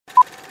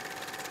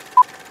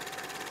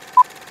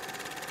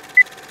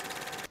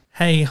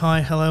Hey, hi,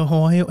 hello,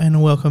 how are you?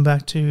 And welcome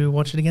back to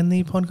Watch It Again,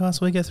 the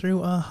podcast where we go through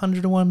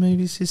 101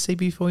 movies to see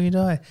before you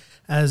die.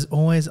 As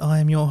always, I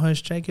am your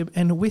host, Jacob,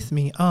 and with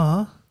me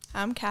are...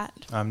 I'm Kat.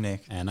 I'm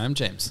Nick. And I'm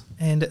James.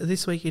 And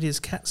this week it is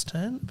Kat's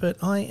turn, but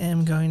I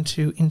am going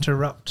to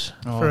interrupt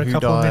for a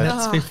couple of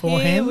minutes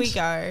beforehand. Here we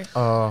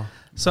go.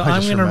 So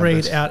I'm going to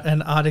read out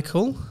an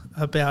article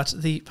about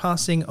the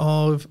passing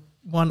of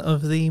one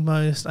of the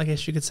most, I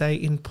guess you could say,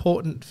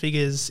 important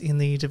figures in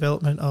the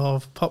development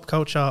of pop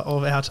culture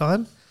of our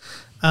time.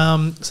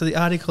 So the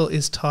article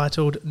is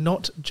titled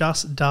Not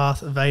Just Darth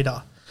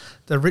Vader,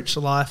 The Rich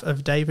Life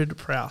of David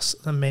Prowse,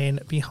 the Man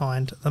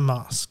Behind the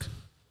Mask.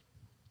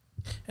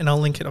 And I'll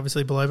link it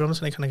obviously below, but I'm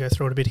just going to kind of go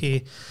through it a bit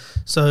here.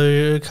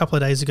 So a couple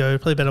of days ago,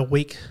 probably about a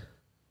week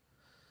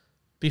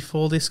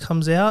before this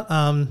comes out,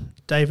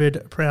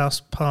 David Prowse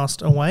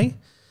passed away.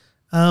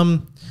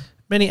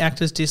 Many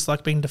actors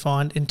dislike being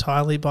defined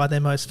entirely by their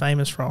most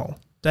famous role.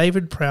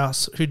 David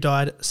Prowse, who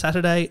died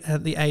Saturday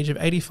at the age of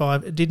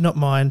 85, did not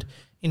mind.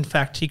 In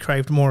fact, he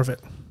craved more of it.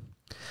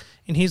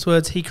 In his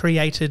words, he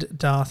created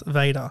Darth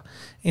Vader,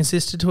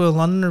 insisted to a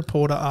London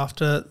reporter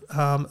after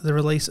the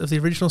release of the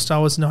original Star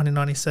Wars in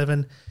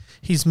 1997,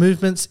 his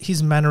movements,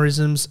 his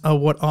mannerisms are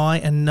what I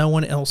and no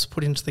one else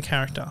put into the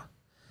character.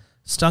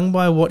 Stung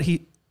by what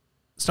he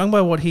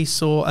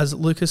saw as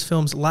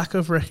Lucasfilm's lack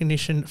of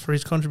recognition for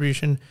his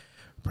contribution,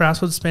 Prowse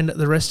would spend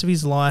the rest of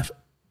his life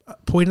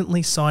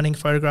poignantly signing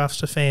photographs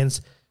to fans.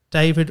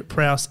 David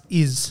Prowse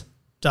is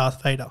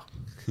Darth Vader.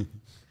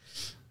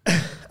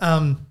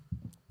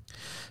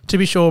 To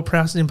be sure,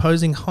 Prowse's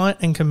imposing height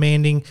and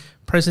commanding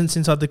presence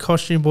inside the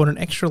costume brought an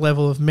extra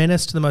level of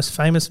menace to the most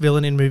famous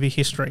villain in movie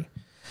history.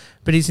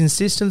 But his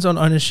insistence on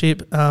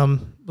ownership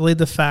belied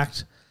the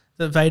fact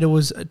that Vader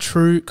was a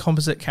true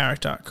composite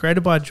character,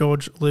 created by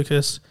George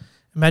Lucas,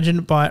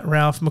 imagined by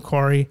Ralph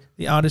McQuarrie,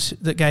 the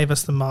artist that gave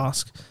us the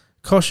mask,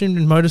 costumed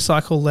in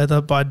motorcycle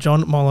leather by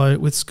John Mollo,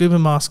 with scuba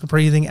mask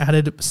breathing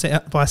added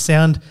by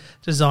sound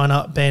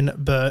designer Ben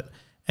Burt,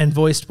 and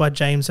voiced by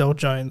James L.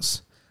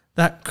 Jones.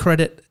 That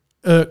credit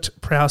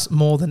irked Prowse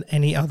more than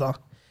any other.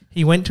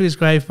 He went to his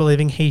grave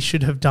believing he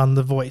should have done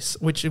the voice,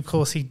 which of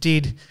course he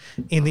did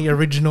in the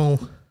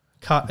original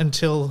cut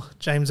until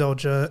James L.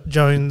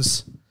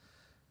 Jones'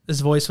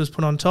 voice was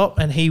put on top,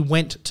 and he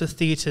went to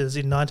theatres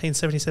in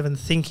 1977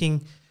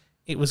 thinking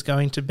it was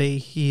going to be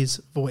his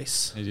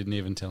voice. They didn't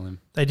even tell him.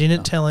 They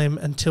didn't tell him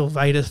until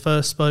Vader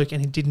first spoke,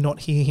 and he did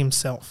not hear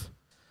himself.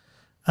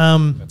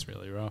 That's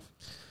really rough.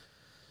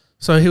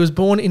 So he was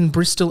born in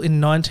Bristol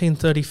in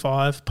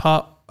 1935,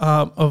 part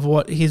of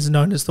what is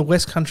known as the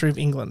West Country of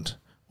England,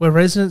 where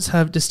residents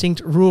have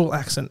distinct rural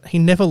accent. He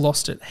never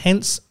lost it,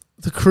 hence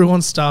the crew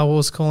on Star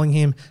Wars calling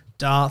him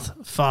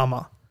Darth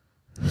Farmer.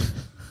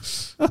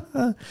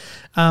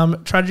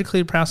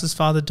 Tragically, Prowse's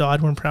father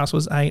died when Prowse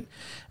was 8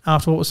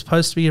 after what was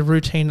supposed to be a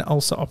routine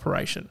ulcer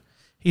operation.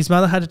 His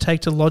mother had to take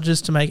to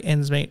lodges to make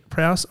ends meet.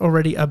 Prowse,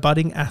 already a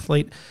budding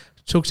athlete,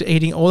 took to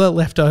eating all their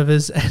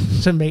leftovers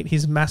and to meet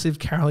his massive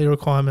calorie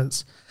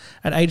requirements.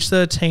 At age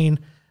 13,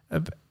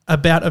 a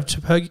bout of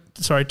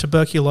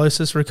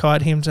tuberculosis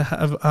required him to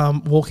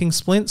have walking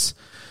splints,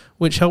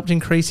 which helped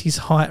increase his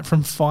height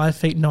from 5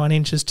 feet 9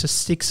 inches to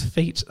 6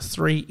 feet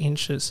 3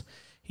 inches.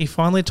 He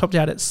finally topped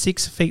out at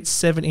 6 feet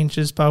 7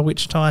 inches, by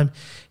which time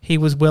he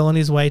was well on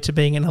his way to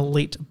being an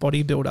elite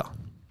bodybuilder.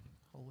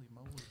 Holy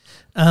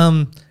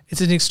moly.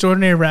 It's an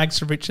extraordinary rags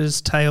to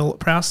riches tale.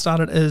 Prowse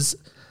started as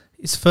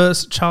his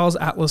first Charles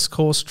Atlas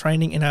course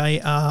training in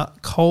a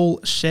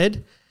coal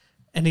shed,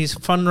 and had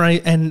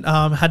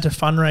to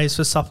fundraise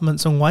for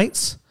supplements and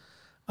weights.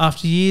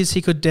 After years,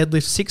 he could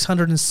deadlift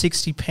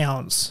 660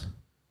 pounds.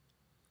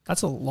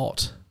 That's a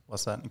lot.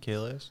 What's that in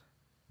kilos?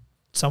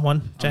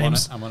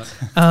 James. I'm on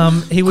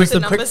it. He was the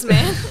numbers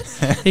man.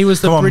 He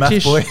was the Come on,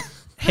 British math boy.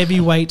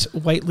 heavyweight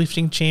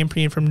weightlifting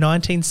champion from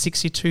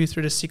 1962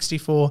 through to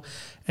 64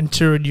 and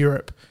toured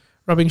Europe,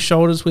 rubbing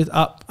shoulders with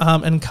up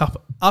and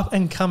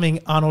coming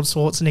Arnold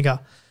Schwarzenegger.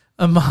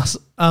 A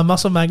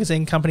Muscle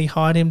Magazine company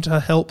hired him to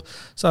help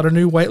start a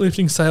new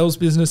weightlifting sales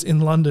business in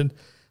London.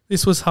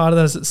 This was harder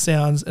as it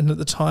sounds, and at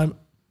the time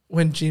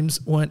when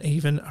gyms weren't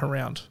even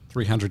around.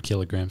 300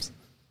 kilograms.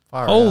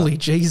 Holy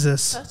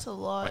Jesus. That's a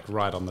lot. Like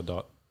right on the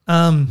dot.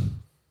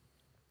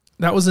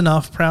 That was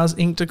enough. Prowse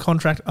inked a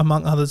contract,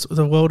 among others, with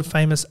the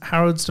world-famous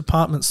Harrods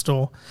department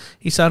store.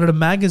 He started a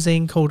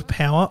magazine called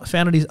Power,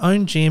 founded his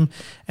own gym,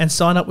 and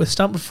signed up with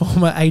stunt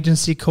performer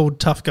agency called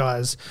Tough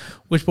Guys,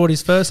 which brought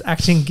his first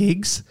acting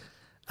gigs.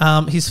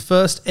 His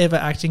first ever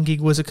acting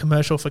gig was a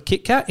commercial for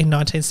Kit Kat in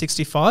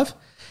 1965,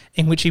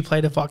 in which he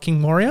played a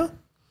Viking warrior,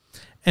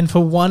 and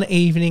for one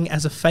evening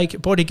as a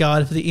fake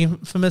bodyguard for the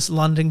infamous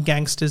London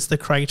gangsters, the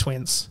Kray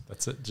Twins.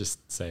 That's it.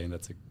 Just saying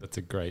that's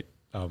a great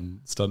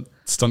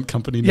stunt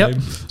company name.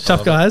 Yep,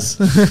 Tough Guys.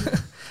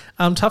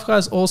 Tough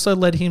Guys also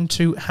led him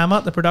to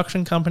Hammer, the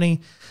production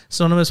company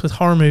synonymous with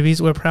horror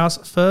movies, where Prowse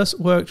first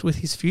worked with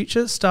his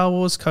future Star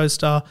Wars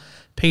co-star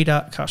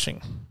Peter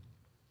Cushing.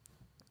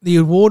 The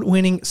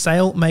award-winning,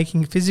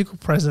 sail-making physical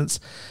presence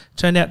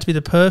turned out to be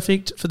the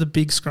perfect for the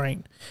big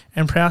screen,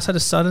 and Prowse had a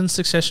sudden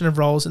succession of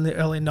roles in the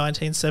early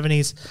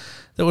 1970s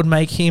that would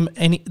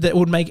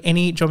make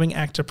any jobbing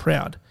actor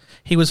proud.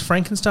 He was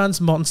Frankenstein's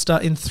monster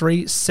in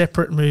 3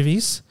 separate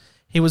movies.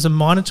 He was a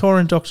Minotaur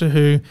in Doctor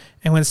Who,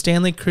 and when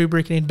Stanley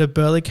Kubrick needed a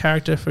burly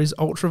character for his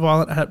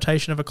ultra-violent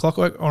adaptation of A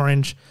Clockwork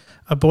Orange,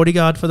 a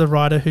bodyguard for the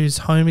writer whose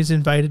home is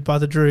invaded by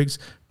the Droogs,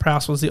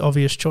 Prowse was the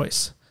obvious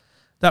choice.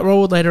 That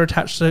role would later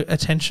attach the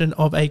attention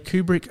of a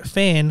Kubrick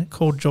fan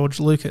called George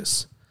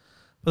Lucas.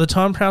 By the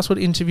time Prowse would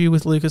interview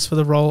with Lucas for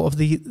the role of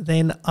the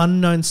then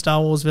unknown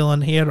Star Wars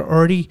villain, he had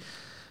already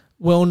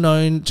well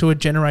known to a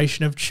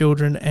generation of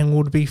children and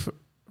would be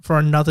for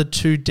another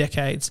 2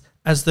 decades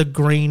as the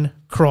Green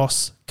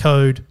Cross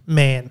Code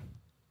Man.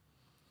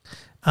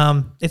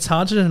 It's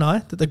hard to deny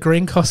that the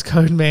Green Cross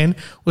Code Man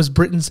was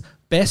Britain's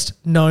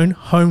best-known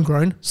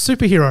homegrown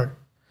superhero,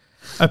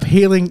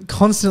 appearing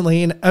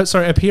constantly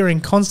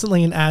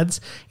in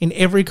ads in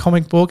every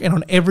comic book and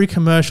on every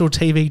commercial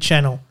TV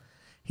channel.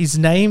 His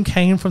name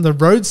came from the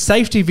road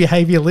safety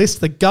behaviour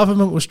list the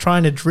government was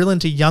trying to drill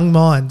into young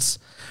minds.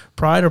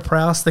 Prior to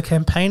Prowse, the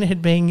campaign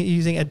had been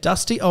using a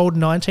dusty old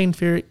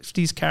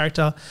 1950s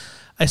character,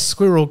 a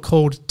squirrel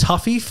called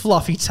Tuffy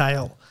Fluffy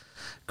Tail.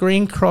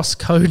 Green Cross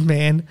Code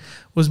Man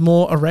was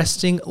more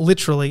arresting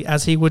literally,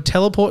 as he would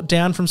teleport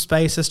down from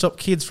space to stop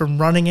kids from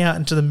running out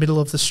into the middle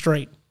of the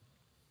street.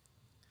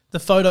 The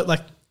photo,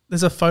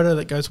 there's a photo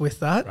that goes with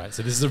that. Right,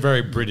 so this is a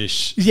very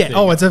British thing.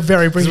 It's a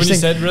very British when thing. you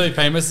said really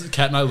famous,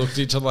 Kat and I looked at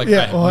each other like,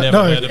 I've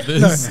never heard of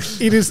this.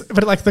 No, it is,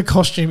 but the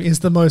costume is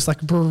the most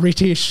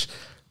British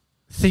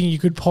thing you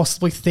could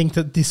possibly think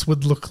that this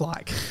would look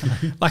like.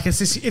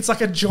 It's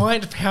like a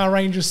giant Power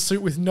Rangers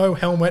suit with no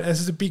helmet, and this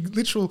is a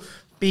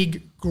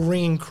big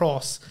green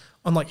cross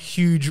on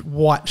huge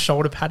white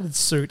shoulder padded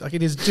suit.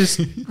 It is just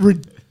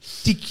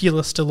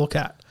ridiculous to look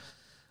at.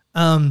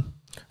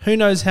 Who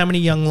knows how many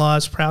young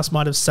lives Prowse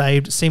might have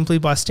saved simply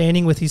by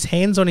standing with his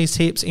hands on his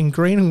hips in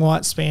green and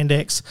white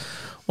spandex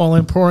while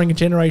imploring a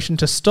generation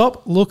to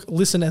stop, look,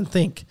 listen and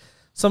think.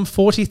 Some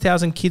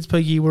 40,000 kids per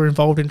year were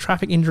involved in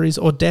traffic injuries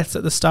or deaths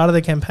at the start of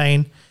the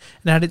campaign,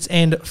 and at its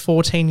end,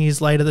 14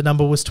 years later, the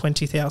number was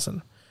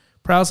 20,000.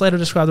 Prowse later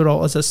described the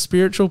role as a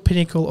spiritual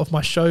pinnacle of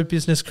my show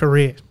business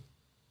career.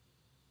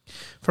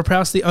 For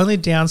Prowse, the only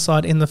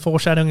downside in the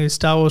foreshadowing of his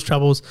Star Wars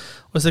troubles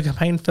was the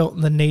campaign felt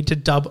the need to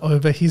dub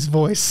over his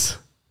voice.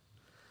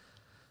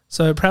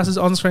 So Prowse's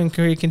on-screen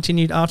career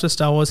continued after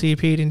Star Wars. He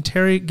appeared in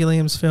Terry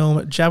Gilliam's film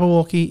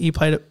Jabberwocky,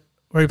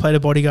 where he played a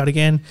bodyguard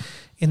again,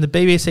 in the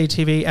BBC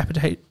TV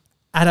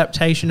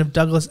adaptation of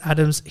Douglas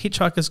Adams'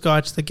 Hitchhiker's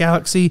Guide to the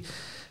Galaxy.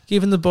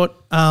 Given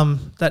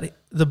that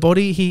the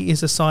body he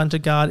is assigned to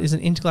guard is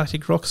an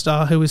intergalactic rock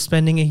star who is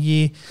spending a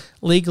year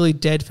legally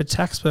dead for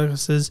tax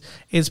purposes,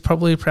 it's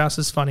probably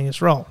Prowse's funniest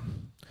role.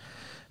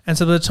 And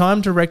so by the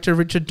time director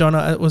Richard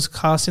Donner was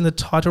casting the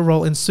title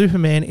role in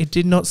Superman, it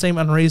did not seem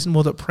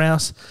unreasonable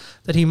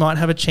that he might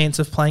have a chance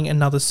of playing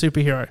another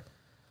superhero.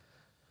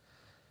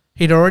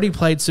 He'd already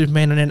played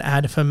Superman in an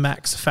ad for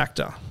Max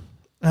Factor.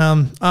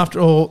 After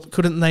all,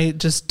 couldn't they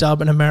just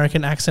dub an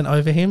American accent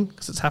over him?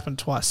 Because it's happened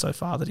twice so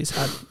far that he's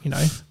had,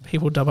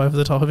 people dub over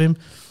the top of him.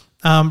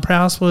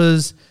 Prowse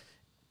was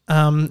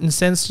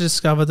incensed to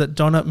discover that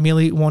Donner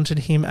merely wanted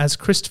him as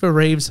Christopher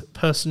Reeve's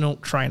personal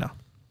trainer.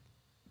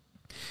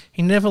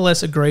 He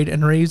nevertheless agreed,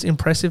 and Reeve's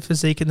impressive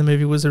physique in the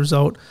movie was the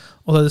result.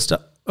 Although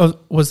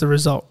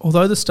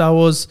the star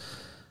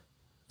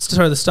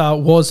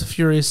was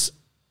furious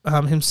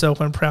himself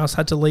when Prowse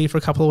had to leave for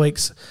a couple of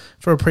weeks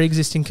for a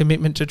pre-existing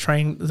commitment to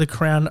train the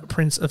Crown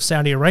Prince of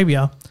Saudi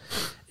Arabia.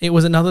 It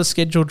was another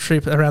scheduled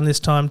trip around this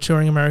time,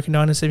 touring America in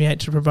 1978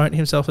 to promote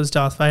himself as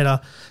Darth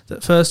Vader,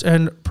 that first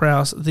earned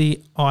Prowse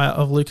the ire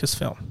of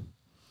Lucasfilm.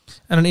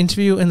 In an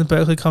interview in the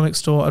Berkeley Comic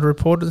Store, a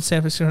reporter at the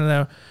San Francisco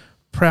Journal,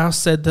 Prowse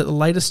said that the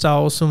later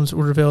Star Wars films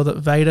would reveal that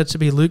Vader to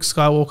be Luke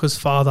Skywalker's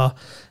father,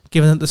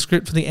 given that the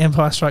script for The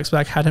Empire Strikes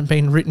Back hadn't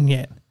been written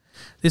yet.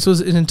 This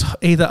was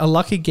either a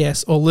lucky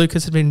guess or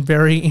Lucas had been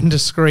very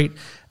indiscreet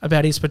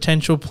about his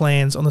potential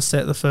plans on the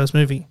set of the first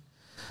movie.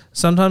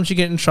 Sometimes you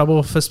get in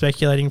trouble for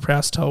speculating,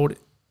 Prowse told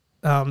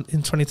in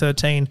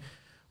 2013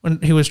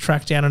 when he was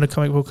tracked down at a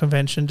comic book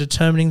convention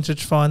determining to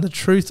find the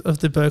truth of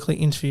the Berkeley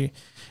interview.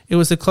 It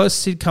was the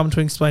closest he'd come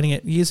to explaining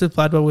it. Years of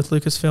Bladwell with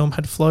Lucasfilm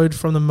had flowed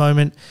from the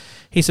moment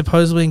he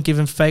supposedly been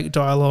given fake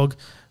dialogue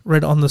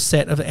read on the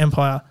set of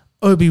Empire,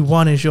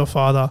 Obi-Wan is your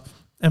father,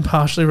 and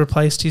partially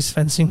replaced his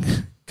fencing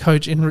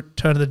coach in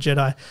Return of the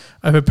Jedi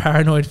over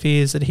paranoid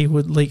fears that he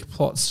would leak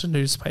plots to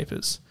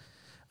newspapers.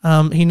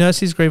 He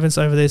nursed his grievance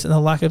over this and the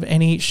lack of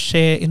any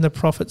share in the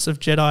profits of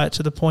Jedi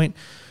to the point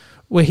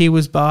where he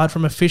was barred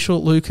from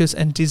official Lucas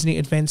and Disney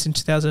events in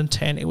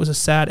 2010. It was a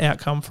sad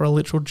outcome for a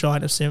literal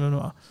giant of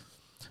cinema.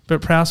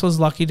 But Prowse was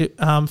lucky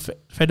to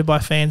feted by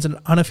fans and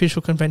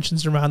unofficial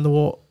conventions around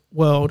the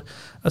world,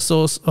 a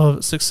source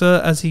of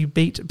success as he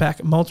beat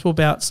back multiple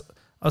bouts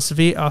of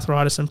severe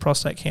arthritis and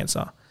prostate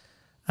cancer.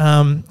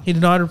 He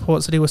denied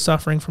reports that he was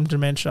suffering from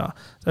dementia.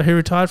 So he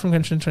retired from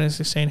Genshin in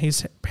 2016.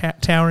 His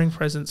towering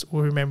presence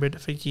will be remembered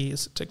for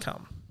years to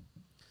come.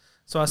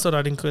 So I thought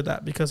I'd include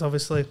that because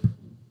obviously,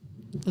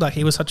 like,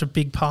 he was such a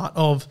big part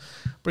of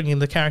bringing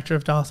the character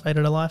of Darth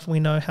Vader to life. And we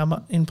know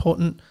how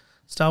important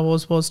Star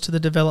Wars was to the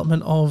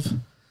development of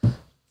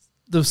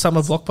the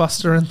summer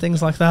blockbuster and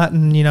things like that.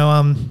 And, you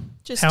know,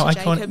 just how to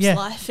Jacob's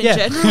life in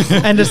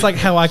general. And just like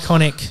how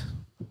iconic,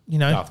 you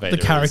know, the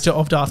character is.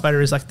 Of Darth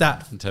Vader is, like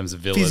that In terms of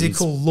villains,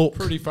 physical look.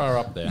 pretty far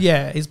up there.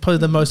 Yeah, he's probably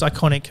the most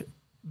iconic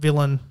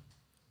villain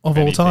of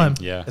all time.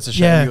 Yeah. It's a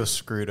shame he was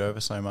screwed over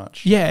so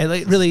much. Yeah,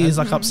 it really is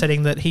like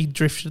upsetting that he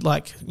drifted,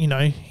 like, you know,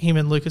 him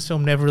and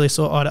Lucasfilm never really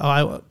saw eye to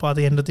eye by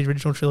the end of the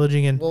original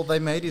trilogy. And Well, they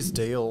made his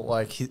deal,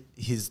 like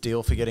his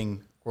deal for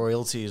getting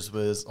royalties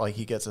was like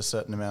he gets a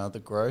certain amount of the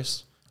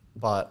gross,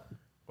 but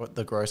what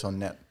the gross on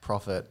net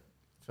profit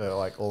for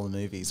like all the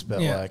movies,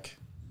 but like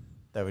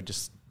they would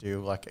just do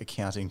like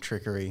accounting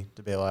trickery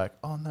to be like,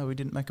 oh no, we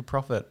didn't make a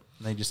profit.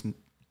 And they just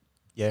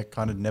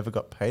kind of never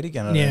got paid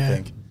again, I don't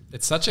think.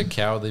 It's such a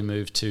cowardly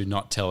move to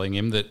not telling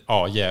him that,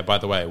 oh yeah, by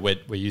the way, we're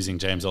using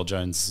James L.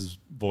 Jones'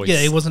 voice. yeah,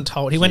 he wasn't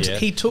told. He went.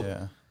 He took. Yeah. I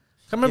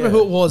can't remember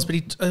who it was, but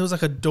it was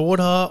like a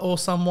daughter or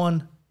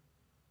someone,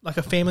 like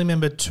a family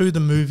member, to the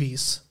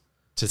movies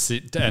to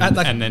sit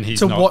and then he's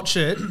to not, watch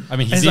it. I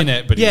mean, he's in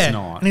it, but he's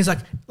not. And he's like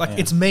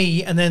it's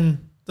me. And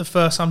then the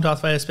first time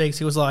Darth Vader speaks,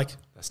 he was like,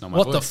 "That's not my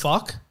what voice. the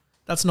fuck?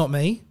 That's not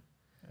me."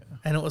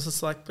 And it was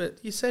just like, but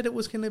you said it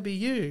was going to be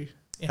you.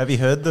 Yeah. Have you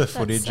heard the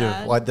footage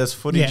sad. of like there's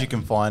footage you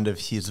can find of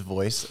his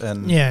voice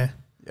and Yeah.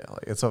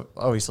 like it's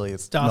obviously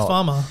it's Darth not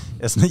Farmer.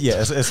 it's not,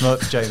 it's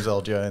not James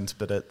L. Jones,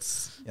 but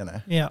it's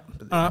Yeah.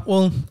 All right.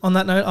 Well, on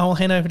that note, I'll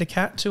hand over to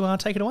Kat to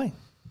take it away.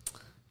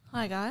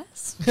 Hi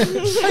guys.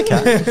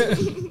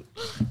 okay.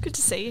 Good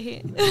to see you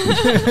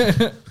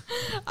here.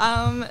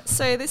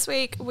 So this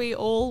week we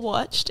all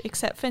watched,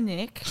 except for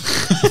Nick.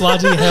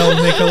 Bloody hell,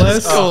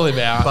 Nicholas. All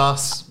about.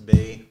 Bus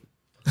B.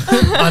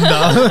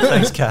 Under.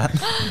 Thanks, Kat.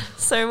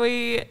 So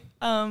we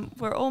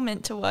we're all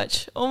meant to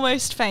watch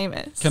Almost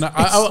Famous. Can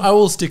I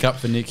will stick up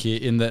for Nick here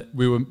in that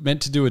we were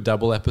meant to do a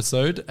double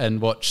episode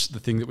and watch the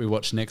thing that we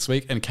watched next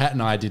week, and Kat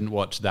and I didn't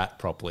watch that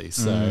properly.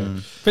 So,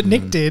 But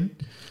Nick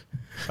did.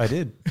 I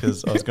did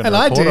because I was going And to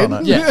I report did.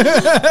 on it.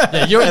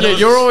 yeah,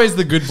 you're always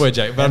the good boy,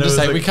 Jake. But I'm And just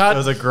saying we can't. It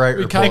was a great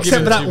we report. can't Except give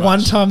for him that too one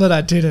much. time that I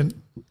didn't.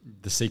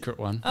 The secret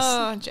one.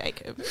 Oh,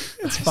 Jacob.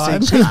 It's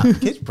fine.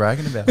 Keeps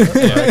bragging about it.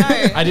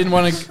 No. I didn't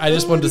want to. I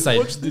just wanted to say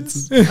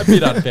it's a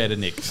bit unfair to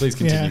Nick. Please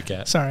continue, Yeah.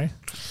 Kat. Sorry.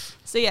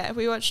 So yeah,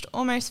 we watched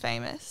Almost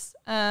Famous.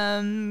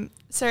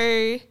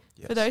 For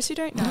those who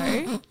don't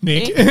know,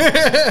 Nick.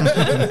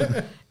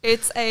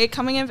 it's a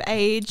coming of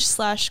age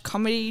 /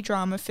 comedy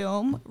drama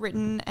film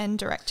written and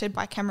directed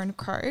by Cameron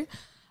Crowe.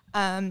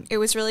 It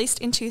was released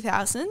in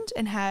 2000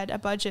 and had a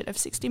budget of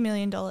 $60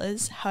 million.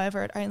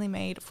 However, it only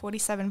made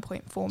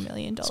 $47.4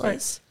 million. Sorry,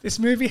 this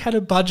movie had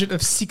a budget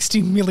of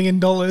 $60 million.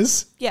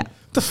 Yeah.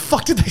 The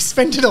fuck did they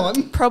spend it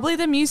on? Probably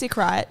the music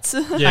rights.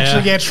 Yeah.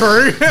 Actually, yeah,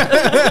 true.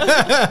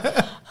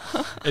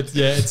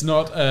 It's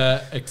not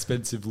an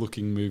expensive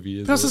looking movie.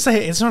 Is But I was it? to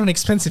say, it's not an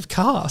expensive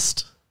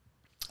cast.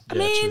 I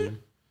mean, true.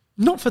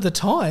 Not for the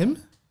time.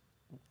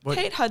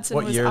 Kate Hudson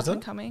what was year up is it?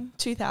 and coming.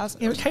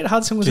 2000. Yeah, but Kate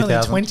Hudson was 2000.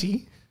 only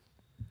 20.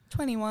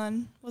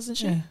 21, wasn't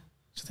she? Yeah.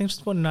 I think she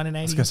was born in 1980.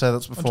 I was going to say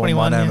that's before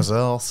 21, my name yeah. as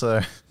well.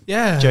 So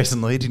Yeah.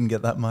 Jason Lee didn't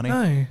get that money.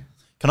 No.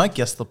 Can I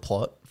guess the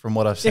plot from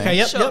what I've seen? Okay,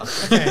 yep, Sure. yep.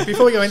 Okay,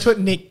 before we go into it,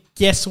 Nick,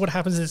 guess what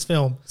happens in this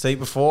film. See,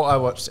 before I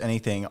watched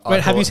anything,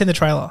 Wait, have you seen the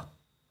trailer?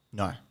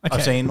 No, Okay.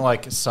 I've seen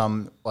like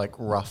some like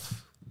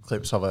rough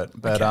clips of it,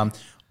 but Okay.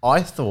 I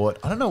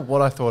don't know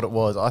what I thought it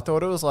was. I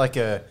thought it was like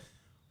a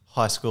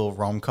high school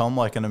rom-com,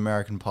 like an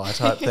American Pie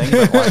type thing,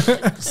 but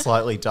like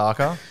slightly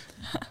darker.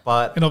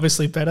 But And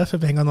obviously better for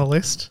being on the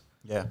list.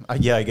 yeah, I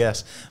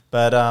guess.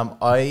 But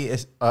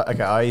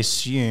I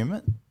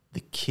assume the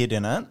kid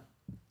in it.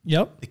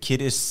 Yep. The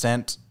kid is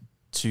sent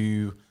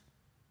to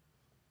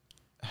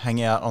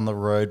hang out on the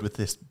road with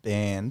this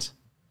band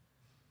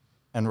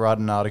and write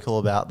an article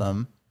about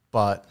them,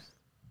 but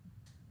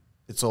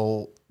it's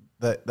all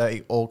that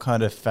they all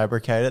kind of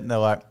fabricate it, and they're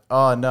like,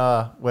 "Oh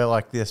no, we're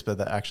like this," but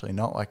they're actually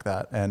not like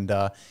that. And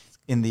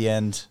in the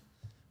end,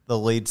 the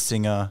lead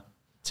singer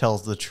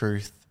tells the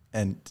truth,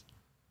 and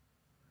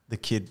the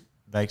kid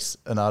makes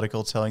an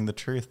article telling the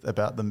truth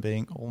about them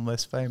being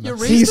almost famous. You're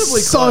He's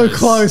reasonably so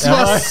close. You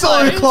Yeah. are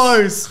so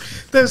close.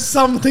 There's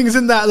some things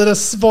in that are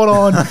spot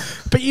on,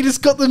 but you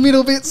just got the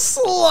middle bit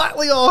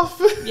slightly off.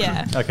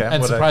 Yeah. Okay,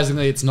 And what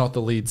surprisingly, it's not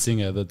the lead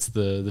singer. That's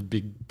the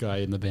big guy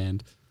in the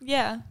band.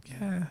 Yeah.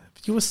 Yeah.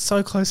 You were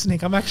so close,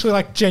 Nick. I'm actually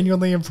like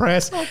genuinely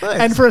impressed. thanks.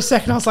 And for a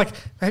second, I was like,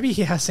 maybe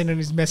he has seen it and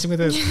he's messing with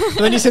us.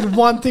 But then you said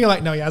one thing, I'm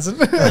like, no, he hasn't.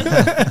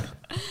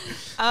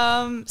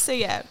 So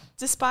yeah,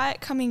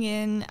 despite coming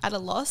in at a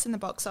loss in the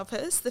box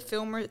office, the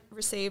film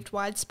received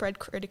widespread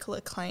critical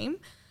acclaim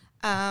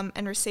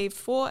and received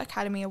 4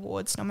 Academy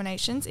Awards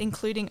nominations,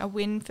 including a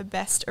win for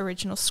Best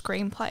Original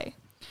Screenplay.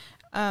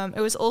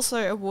 It was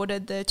also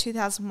awarded the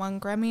 2001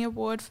 Grammy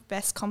Award for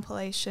Best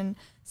Compilation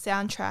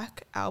soundtrack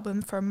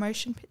album for a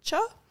motion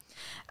picture.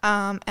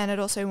 And it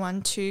also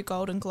won 2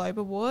 Golden Globe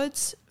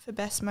Awards for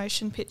Best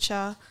Motion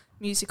Picture,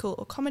 Musical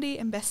or Comedy,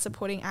 and Best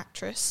Supporting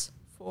Actress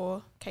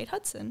for Kate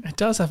Hudson. It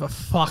does have a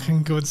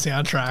fucking good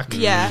soundtrack.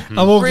 Yeah.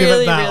 I will give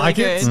Really, it that. really Like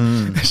good.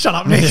 it's shut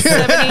up, Nick.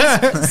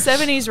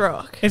 70s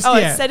rock. It's-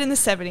 It's yeah. set in the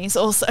 70s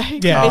also.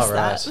 Yeah. Missed Oh,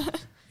 that.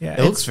 right. Yeah,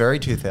 It looks very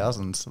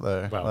 2000s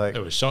though. Well, like,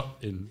 it was shot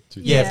in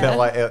 2000. yeah, Yeah. but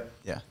like,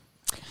 yeah.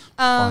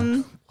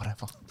 Fine.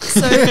 Whatever.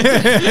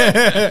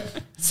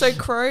 So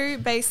Crowe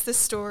based the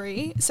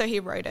story, so he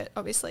wrote it,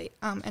 obviously,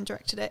 and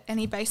directed it, and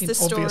he based the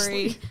story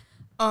Obviously.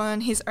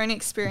 on his own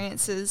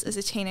experiences as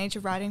a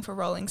teenager writing for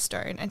Rolling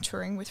Stone and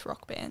touring with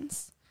rock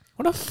bands.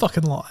 what a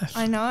fucking life.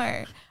 I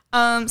know.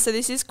 So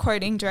this is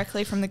quoting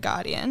directly from The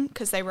Guardian,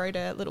 because they wrote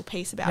a little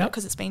piece about it,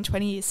 because it's been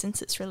 20 years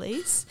since its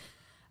release.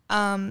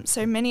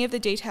 So many of the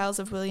details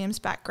of William's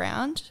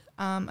background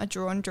are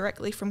drawn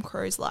directly from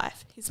Crowe's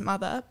life. His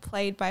mother,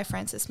 played by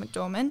Frances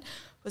McDormand,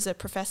 was a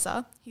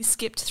professor. He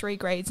skipped 3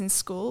 grades in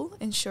school,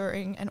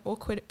 ensuring an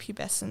awkward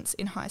pubescence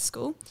in high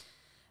school.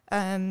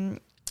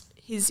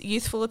 His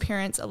youthful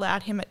appearance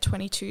allowed him at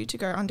 22 to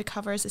go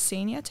undercover as a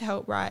senior to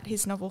help write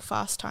his novel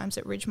Fast Times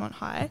at Ridgemont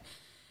High.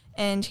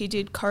 And he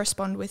did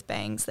correspond with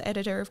Bangs, the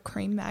editor of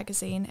Cream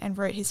magazine, and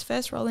wrote his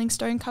first Rolling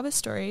Stone cover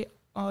story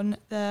on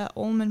the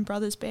Allman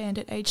Brothers Band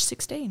at age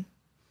 16.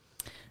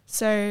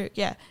 So,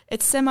 yeah,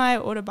 it's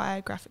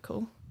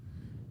semi-autobiographical,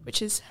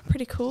 which is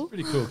pretty cool.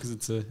 Pretty cool because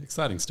it's an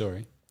exciting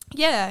story.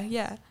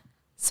 Yeah.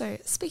 So,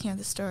 speaking of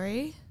the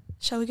story,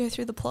 shall we go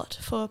through the plot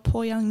for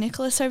poor young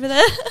Nicholas over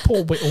there? Poor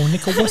little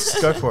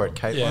Nicholas. Go for it,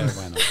 Caitlin. Yeah,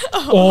 why not?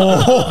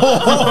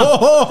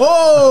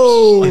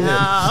 Oh,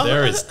 Wow.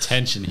 There is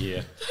tension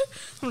here.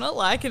 I'm not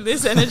liking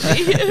this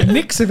energy.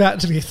 Nick's about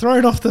to be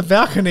thrown off the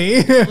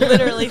balcony.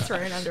 Literally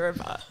thrown under a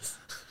bus.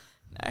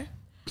 No.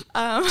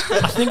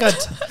 I think I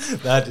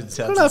That did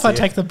sound don't know if I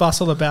sincere. take the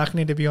bus or the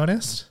balcony, to be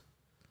honest.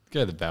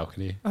 Go to the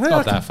balcony. I It's feel not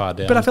like that far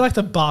down. But I feel like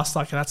the bus,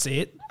 like that's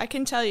it. I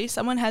can tell you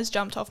someone has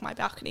jumped off my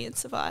balcony and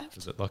survived.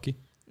 Is it lucky?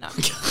 No.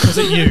 Was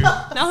it you?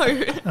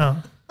 No.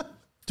 Oh.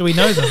 Do we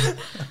know them?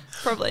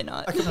 Probably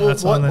not. Okay, Oh,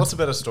 that's fine then. what's a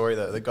better story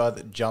though? The guy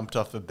that jumped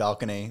off a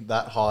balcony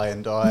that high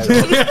and died,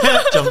 or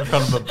jumped in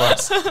front of a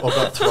bus, or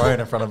got thrown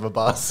in front of a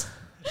bus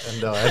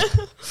and died.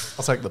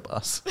 I'll take the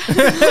bus,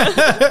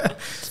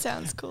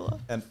 Sounds cooler.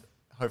 and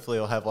hopefully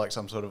I'll have like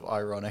some sort of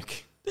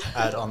ironic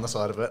ad on the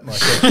side of it, like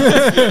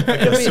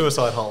a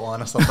suicide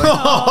hotline or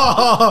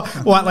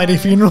something. White lady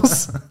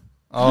funerals.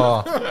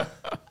 Oh,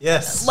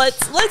 yes.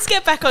 Let's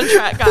get back on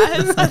track,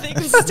 guys. I think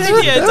this is taking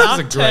a That's dark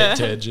a great turn.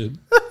 tangent.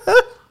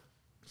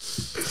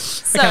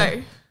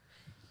 So,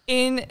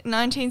 in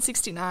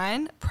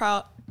 1969,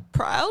 fuck.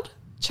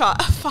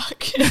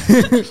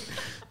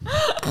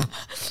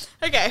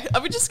 Okay,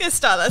 I'm just going to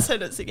start that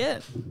sentence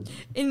again.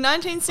 In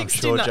I'm sure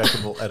 1969,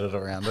 Jacob will edit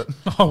around it.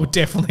 Oh,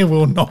 definitely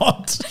will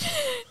not.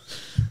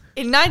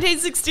 in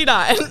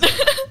 1969,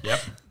 Yep.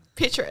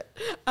 picture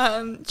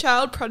it.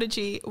 Child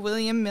prodigy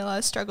William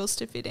Miller struggles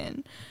to fit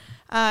in.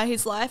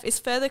 His life is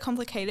further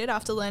complicated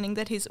after learning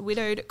that his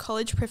widowed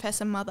college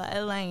professor mother,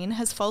 Elaine,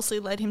 has falsely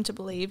led him to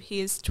believe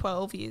he is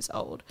 12 years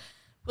old.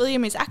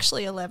 William is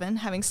actually 11,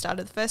 having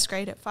started the first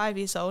grade at 5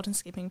 years old and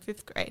skipping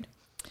 5th grade.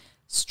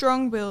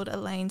 Strong-willed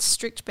Elaine's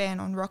strict ban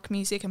on rock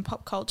music and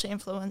pop culture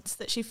influence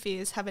that she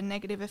fears have a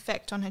negative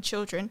effect on her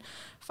children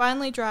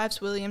finally drives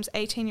William's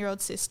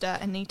 18-year-old sister,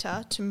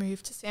 Anita, to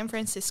move to San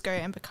Francisco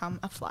and become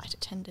a flight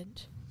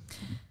attendant.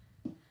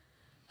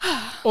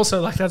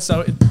 Also, like that's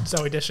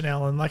Zoe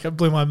Deschanel, and like it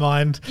blew my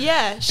mind.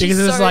 Yeah, she's Because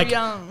it was so like-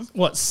 young.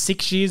 What,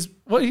 6 years?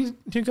 What,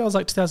 New Girl's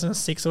like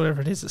 2006 or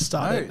whatever it is. It No,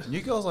 started.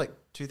 New Girl's like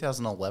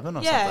 2011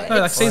 or Yeah, something.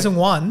 No, like season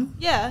 1.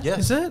 Yeah. Yeah.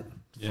 Is it?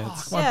 Yeah,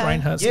 it's- My Yeah.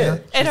 brain hurts Yeah,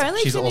 now. It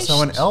only she's also an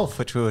finished- elf,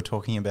 which we were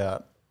talking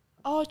about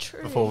Oh,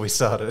 true. before we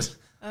started.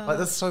 Like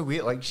that's so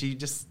weird. Like she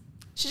just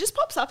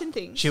pops up in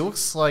things. she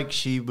looks like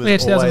she was Yeah,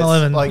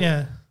 2011. always like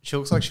yeah. she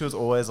looks like she was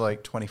always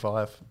like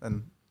 25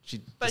 and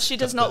but just she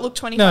does kept not it. look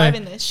 25 No.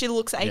 in this. She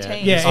looks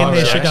 18. Yeah, Oh, in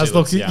there really? she does She look.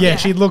 looks young. Yeah, Yeah.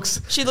 she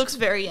looks She looks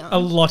very young. a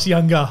lot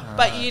younger.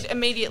 but you'd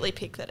immediately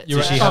pick that it's You're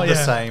Did she right. have Oh, the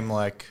yeah. same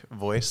like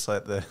voice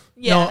like the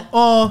Yeah. No,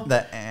 oh,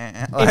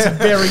 it's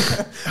very.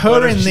 Her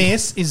What in if she-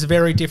 this is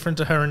very different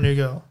to her in New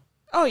Girl.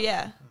 Oh,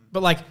 yeah.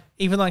 But like,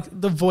 even like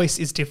the voice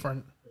is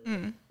different.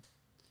 It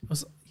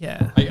was-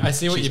 yeah. I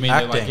see what She's you mean.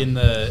 That, like acting. in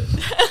the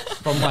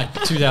from like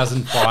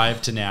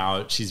 2005 to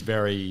now, she's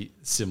very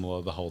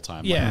similar the whole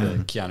time. Yeah. Like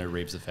the Keanu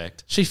Reeves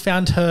effect. She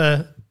found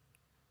her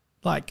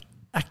like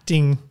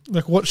acting,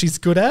 like what she's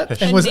good at, Her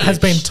and has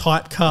been niche.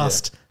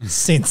 typecast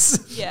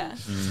since. Yeah.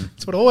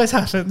 It's what always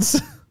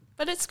happens.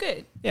 But it's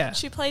good. Yeah.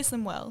 She plays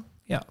them well.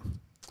 Yeah.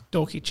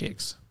 Dorky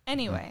chicks.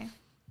 Anyway.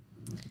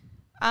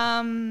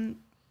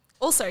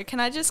 Also, can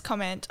I just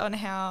comment on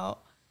how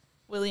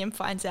William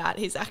finds out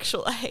his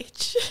actual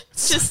age?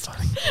 Just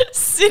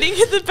sitting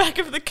in the back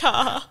of the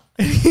car.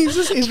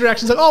 His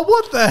reaction's like, oh,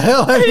 what the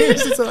hell? And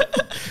he's just like,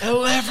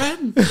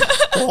 11.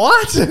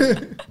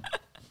 what?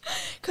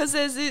 Because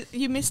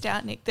you missed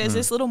out, Nick. There's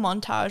this little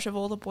montage of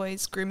all the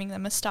boys grooming their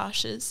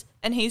moustaches,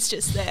 and he's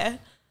just there,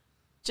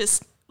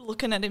 just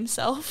looking at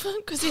himself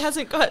because he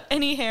hasn't got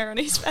any hair on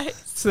his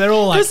face. So they're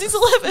all like, Because he's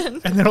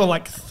 11. and they're all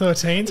like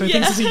 13, so he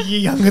thinks Yeah. he's a year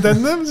younger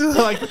than them. So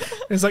they're like,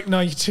 it's like, no,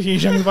 you're 2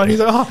 years younger, but he's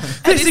like,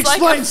 oh, And this he's like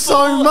a explains so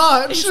full-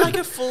 much. He's like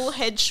a full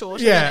head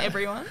shorter Yeah. than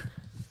everyone.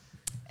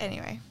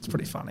 Anyway. It's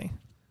pretty funny.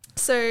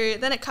 So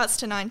then it cuts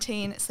to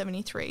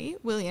 1973.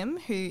 William,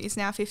 who is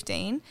now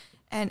 15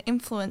 and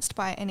influenced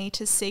by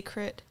Anita's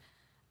secret.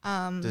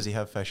 Does he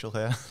have facial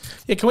hair?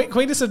 Yeah, can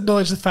we just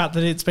acknowledge the fact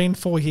that it's been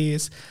 4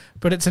 years,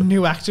 but it's a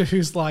new actor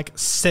who's like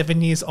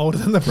 7 years older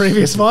than the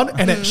previous one,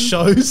 and it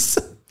shows.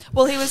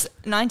 Well, he was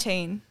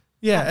 19.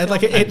 Yeah, and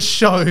like it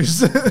shows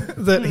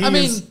that he I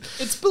mean, is.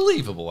 it's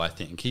believable. I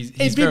think he's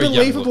It'd be very young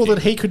believable that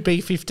looking. he could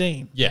be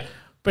 15, Yeah,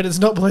 but it's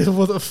not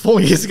believable that 4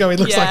 years ago he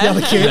looks like the Yeah.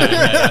 other kid.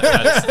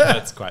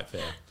 that's quite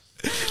fair.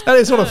 That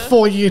is not a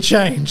 4-year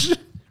change.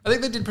 I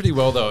think they did pretty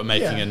well though at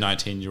making Yeah. a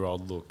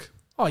 19-year-old look.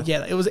 Oh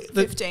yeah, it was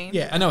 15. I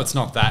Yeah, know it's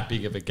not that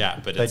big of a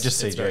gap, but They it's,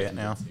 just it's CG very it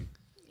now. convincing.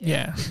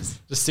 yeah.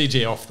 Just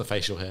CG off the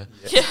facial hair.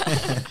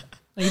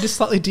 You just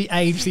slightly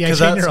de-age the Because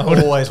that's 18-year-old.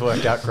 always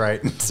worked out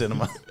great in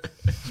cinema.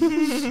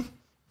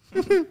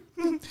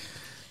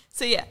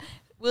 So yeah,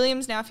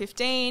 William's now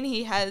 15.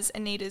 He has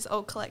Anita's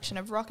old collection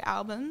of rock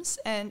albums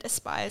and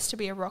aspires to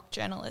be a rock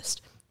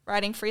journalist,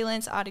 writing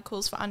freelance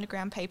articles for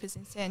underground papers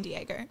in San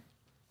Diego.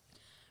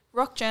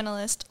 Rock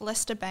journalist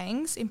Lester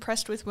Bangs,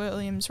 impressed with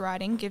William's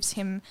writing, gives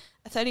him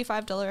a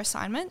 $35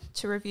 assignment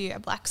to review a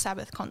Black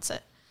Sabbath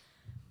concert.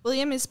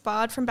 William is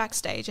barred from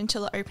backstage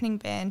until the opening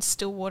band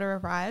Stillwater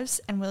arrives,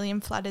 and William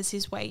flatters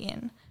his way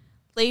in.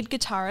 Lead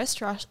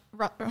guitarist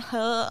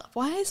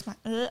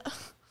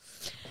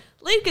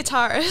Lead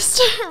guitarist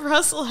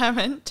Russell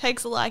Hammond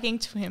takes a liking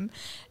to him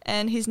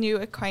and his new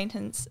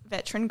acquaintance,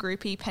 veteran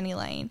groupie Penny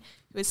Lane,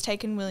 who has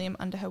taken William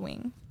under her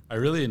wing. I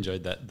really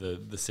enjoyed that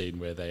the scene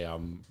where they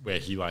where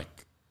he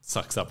like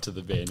sucks up to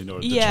the band in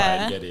order to try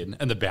Yeah. and get in,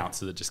 and the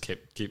bouncer that just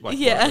keep like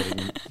Yeah.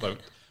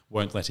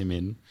 won't let him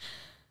in.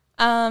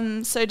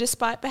 So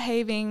despite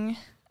behaving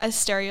as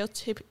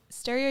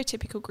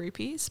stereotypical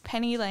groupies,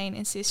 Penny Lane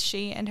insists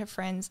she and her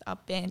friends are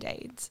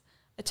band-aids,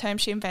 a term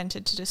she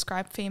invented to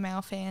describe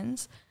female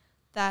fans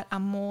that are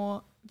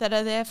more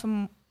there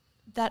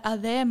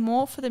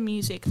more for the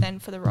music than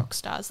for the rock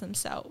stars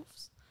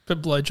themselves.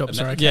 But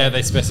blowjobs are okay. Yeah,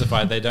 they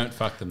specify they don't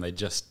fuck them. They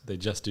just do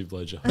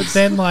blowjobs. But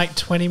then, like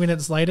 20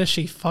 minutes later,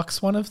 she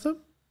fucks one of them.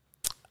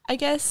 I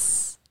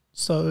guess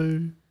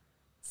So,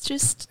 it's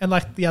just and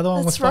like the other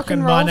one was That's rock fucking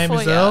and My roll Name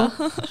for Is ya.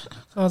 Earl. So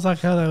I was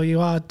like, oh, you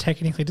are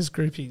technically just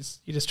groupies.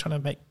 You're just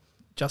trying to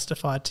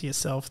justify to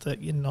yourself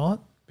that you're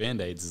not.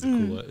 Band-aids is a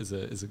cooler is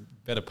a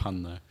better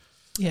pun though.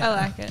 Yeah,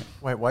 I like it.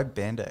 Wait, why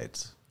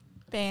Band-Aids?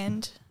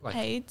 Band Like-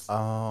 aids.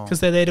 Oh. because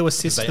they're there to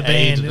assist They the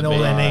aid band the in all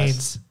their band.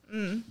 needs.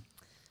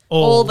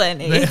 All their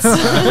needs.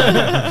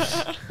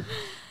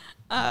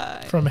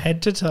 From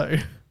head to toe.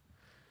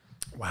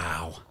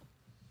 Wow.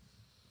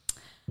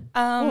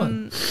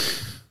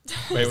 Is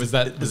Wait, was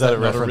that a not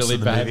reference really to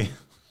the bad? movie?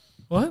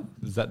 What?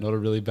 Is that not a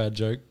really bad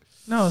joke?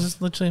 No, I was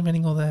just literally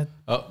meaning all that.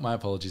 Oh, my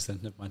apologies then.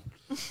 Never mind.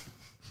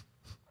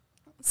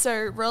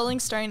 So Rolling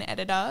Stone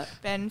editor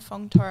Ben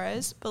Fong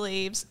Torres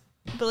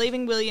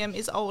believing William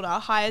is older,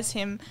 hires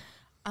him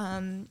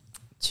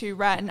to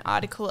write an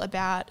article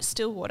about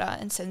Stillwater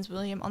and sends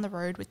William on the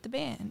road with the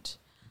band,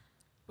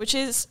 which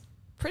is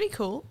pretty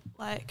cool.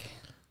 Like,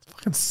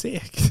 Fucking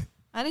sick.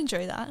 I'd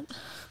enjoy that.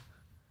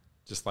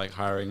 Just like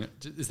hiring,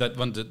 is that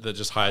one that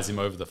just hires him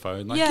over the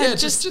phone? Like, Yeah, yeah,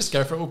 just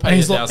go for it. We'll And pay you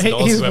he's like,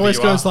 $1,000. his whoever voice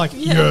you goes are. like,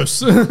 Yeah.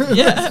 yes.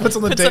 Yeah, Puts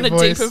on the puts deep on a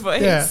voice. deeper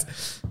voice.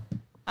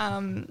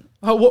 Yeah.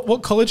 Oh,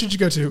 what college did you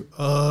go to?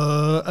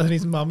 And then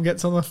his mum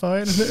gets on the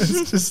phone and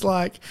it's just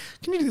like,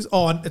 can you do this?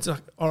 Oh, and it's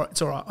like, all right,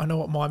 it's all right. I know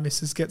what my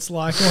missus gets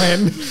like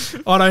when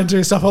I don't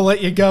do stuff. I'll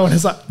let you go. And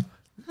it's like,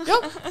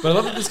 yep. But I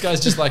love that this guy's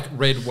just like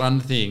read one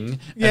thing, and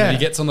Yeah. then he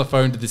gets on the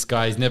phone to this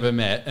guy he's never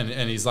met,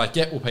 and he's like,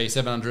 "Yeah, we'll pay you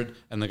 $700,"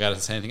 and the guy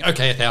doesn't say anything.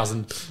 Okay,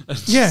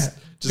 $1,000. Yeah.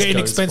 Just Get an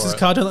goes expenses for it.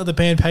 card. Don't let the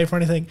band pay for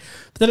anything.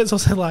 But then it's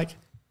also like,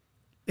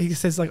 he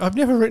says like, I've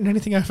never written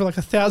anything over like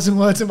 1,000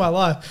 words in my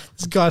life.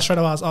 This guy's trying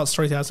to ask, oh, it's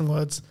 3,000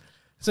 words.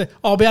 So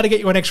I'll be able to get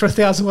you an extra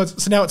 1,000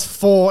 words. So now it's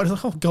 4. And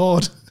it's like, oh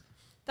God.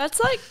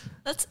 That's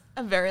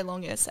a very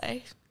long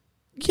essay.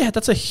 Yeah,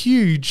 that's a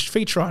huge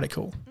feature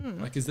article.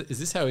 Like, is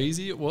this how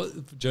easy it was?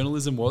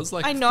 Journalism was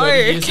like. I know.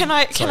 30 years Can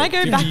I go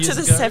 50 back to years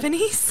the ago?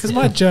 70s? Because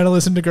my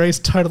journalism degree is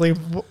totally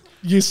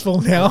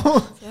useful now.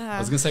 I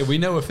was gonna say we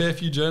know a fair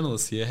few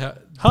journalists here. How,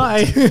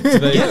 Hi. do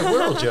they, Yeah,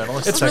 we're all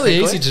journalists. It's really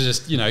technically. easy to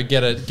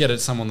just get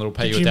someone that'll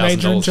pay Did you you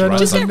major in $1,000 to write journalism?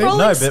 Just something. get Rolling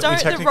No, but we Stone, the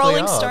technically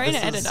Rolling are. Stone This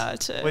is- editor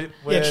to.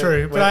 We're-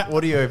 true, but we're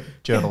audio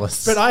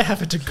journalists. But I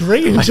have a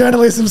degree in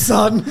journalism,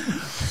 son.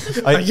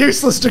 A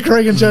useless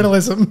degree in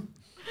journalism.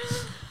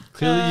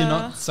 Clearly, you're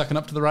not sucking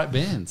up to the right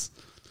bands.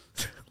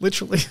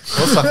 Literally.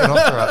 We're sucking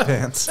off the right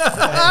pants.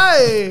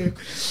 Hey.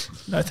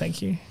 No,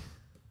 thank you.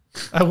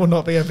 I will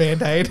not be a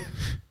Band-Aid.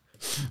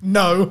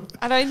 No.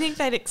 I don't think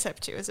they'd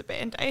accept you as a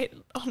band-aid,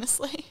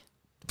 honestly.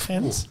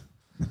 Depends.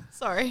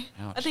 Sorry.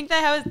 Ouch. I think they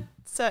have a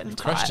certain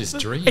Crushed type. his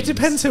dreams. It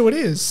depends who it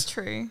is.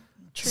 True.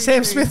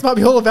 Sam Smith might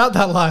be all about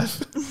that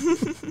life.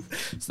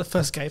 It's the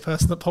first gay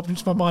person that popped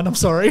into my mind. I'm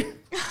sorry.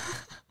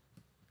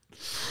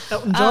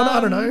 Elton John, I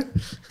don't know.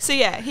 So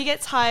yeah, he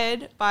gets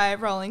hired by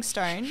Rolling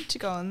Stone to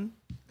go and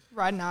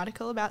write an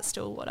article about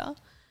Stillwater,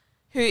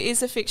 who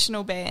is a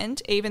fictional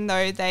band, even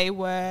though there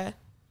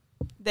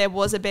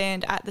was a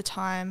band at the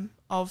time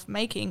of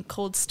making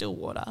called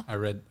Stillwater. I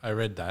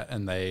read that,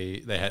 and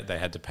they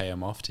had to pay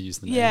him off to use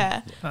the name.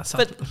 Yeah. That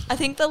sounds- But I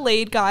think the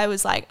lead guy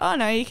was like, oh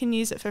no, you can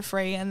use it for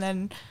free. And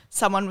then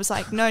someone was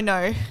like, no.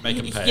 Make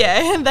 'em pay.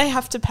 Yeah, and they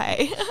have to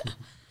pay.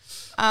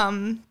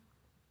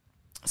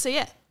 So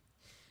yeah.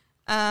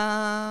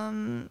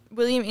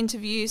 William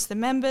interviews the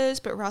members,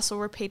 but Russell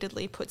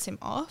repeatedly puts him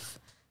off.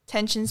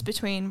 Tensions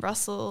between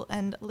Russell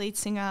and lead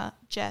singer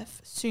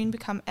Jeff soon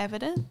become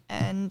evident,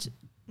 and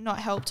not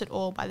helped at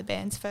all by the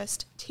band's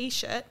first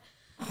T-shirt,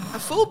 a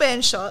full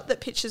band shot that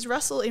pictures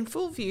Russell in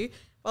full view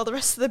while the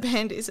rest of the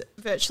band is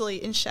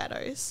virtually in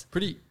shadows.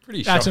 Pretty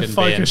Out shocking of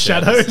band focus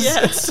shirt. shadows.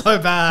 Yeah. It's so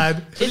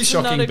bad. Pretty It's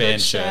not shocking a good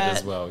band shirt shirt.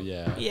 as well.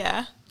 Yeah.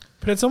 Yeah.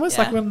 But it's almost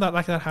like Yeah. when that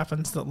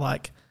happens that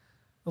like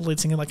the lead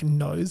singer like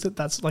knows that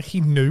that's like he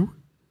knew.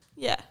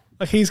 Yeah.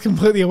 Like he's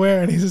completely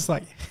aware and he's just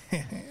like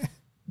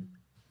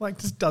like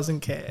just doesn't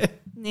care.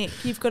 Nick,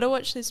 you've got to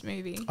watch this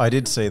movie. I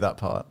did see that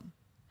part.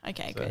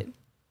 Okay, So- good.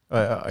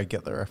 I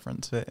get the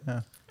reference.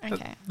 Yeah.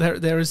 Okay.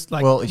 There is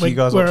like Well, if you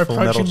guys we're watch Full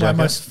Metal approaching my Jacket-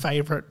 most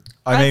favourite.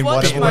 I I've mean, what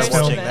watched we're most of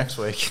watching it. next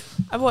week.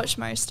 I've watched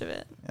most of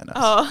it. Yeah, nice.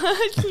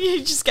 Oh, you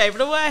just gave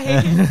it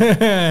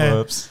away.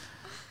 Whoops.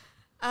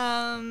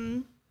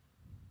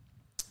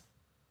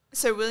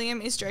 So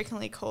William is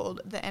jokingly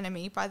called the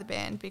enemy by the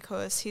band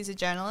because he's a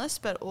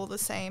journalist, but all the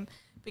same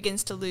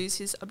begins to lose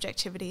his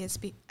objectivity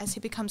as he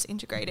becomes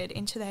integrated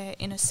into their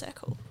inner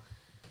circle.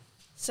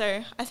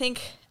 So I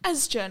think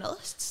as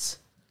journalists,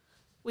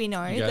 we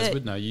know You guys that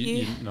would know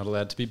you're not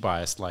allowed to be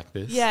biased like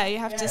this. yeah, you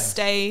have to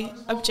stay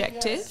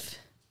objective.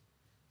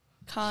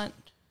 Can't,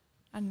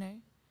 I don't know,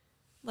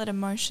 let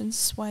emotions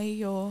sway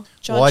your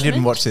judgment. Well, I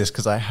didn't watch this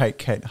because I hate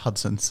Kate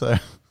Hudson, so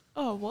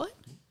Oh, what?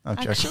 I'm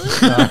joking.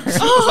 Actually? No.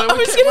 Oh, I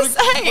was going to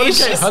say. What did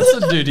Kate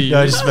Hudson do to you?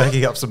 Yeah, just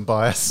making up some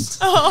bias.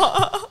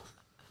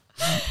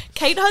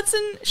 Kate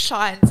Hudson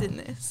shines in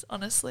this,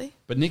 honestly.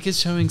 But Nick is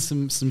showing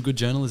some good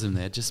journalism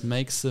there. Just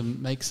make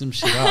some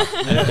shit up.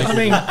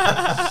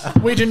 I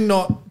mean, we do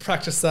not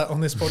practice that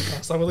on this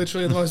podcast. Like, we're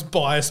literally the most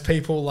biased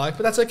people, like,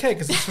 but that's okay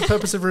because it's for the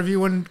purpose of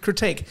review and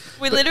critique.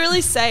 We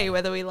literally say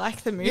whether we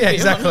like the movie. Yeah, or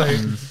exactly.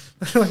 not.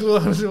 Like,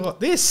 well,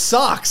 this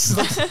sucks.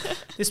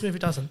 This movie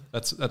doesn't.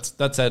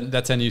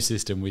 That's our new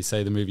system. We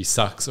say the movie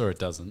sucks or it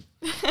doesn't.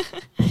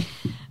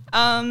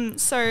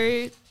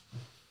 So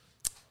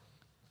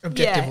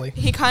Objectively.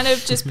 yeah, he kind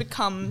of just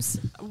becomes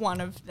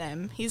one of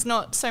them. He's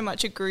not so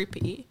much a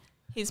groupie.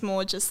 He's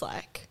more just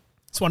like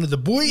It's one of the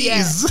boys.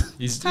 Yeah.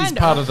 He's Kind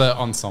part of. of the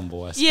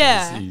ensemble, I suppose.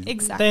 yeah, He's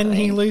exactly. Then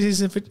he loses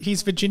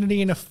his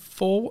virginity in a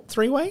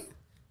three-way?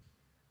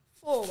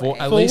 Four-way.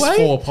 at least Four-way?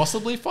 4,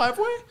 possibly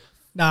 5-way.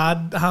 Nah,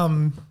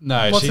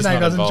 No, what's she's her name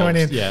not doesn't involved. join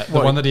in. Yeah, the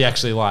What? one that he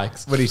actually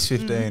likes. When he's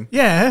 15.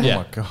 Yeah. Yeah. Oh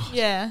my god.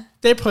 Yeah.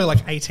 They're probably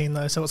like 18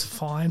 though, so it's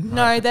fine.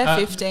 No, they're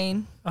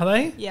 15. Are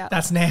they? Yeah.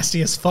 That's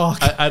nasty as fuck.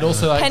 I'd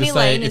also like Penny to say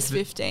Lane if is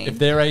 15. If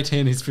they're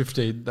 18, he's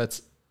 15.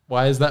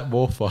 Why is that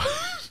more fun?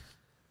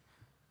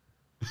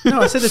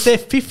 No, I said if they're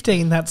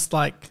 15, that's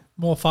like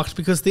more fucked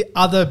because the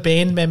other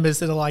band members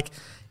that are like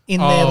in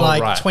their Oh,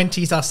 like right.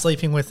 20s are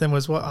sleeping with them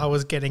was what I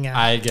was getting at.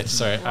 I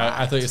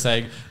thought you were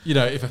saying,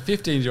 if a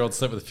 15-year-old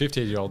slept with a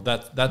 15-year-old,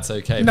 that's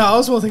okay. No, I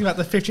was more thinking about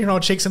the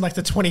 15-year-old chicks and like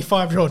the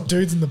 25-year-old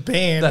dudes in the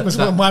band That- was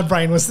that- what my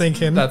brain was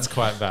thinking. That's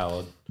quite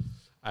valid.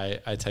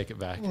 I take it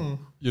back.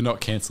 You're not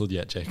cancelled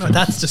yet, Jake. No,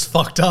 that's just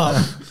fucked up.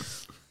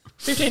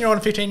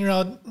 15-year-old and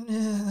 15-year-old.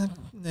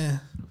 Nah.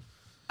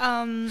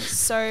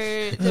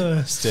 So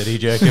Steady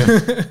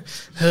Joker.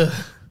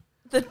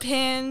 the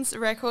band's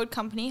record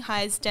company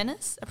hires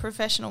Dennis, a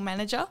professional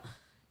manager,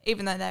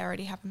 even though they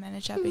already have a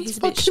manager, but he's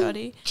a bit fucking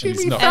shoddy. Jimmy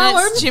he's not. And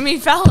Fallon. it's Jimmy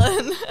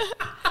Fallon.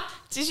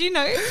 Did you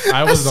know?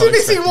 I As was not soon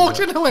as he expecting walked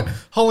that. in, I went,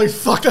 holy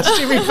fuck, that's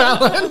Jimmy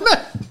Fallon.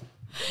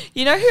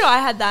 You know who I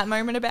had that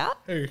moment about?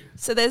 Who?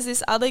 So there's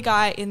this other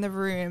guy in the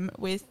room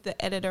with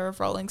the editor of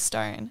Rolling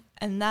Stone,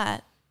 and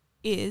that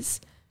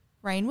is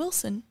Rainn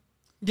Wilson.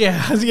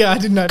 Yeah, I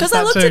didn't notice Because that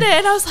I looked too. at it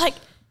and I was like,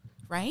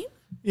 Rainn?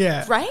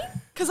 Yeah. Rainn?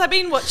 Because I've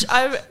been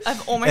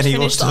I've almost And he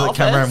finished looked The to the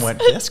camera Office. and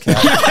went, yes,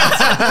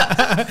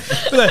 Cat.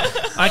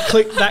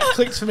 That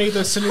clicked for me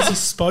as soon as he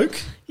spoke.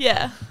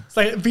 Yeah. It's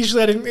like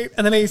visually I didn't,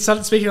 and then he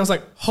started speaking. I was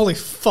like, "Holy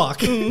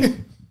fuck!"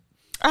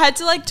 I had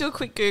to do a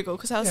quick Google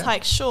because I was Yeah.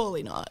 like,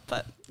 surely not.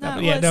 But no,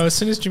 it yeah, was. no. As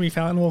soon as Jimmy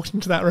Fallon walked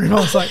into that room, I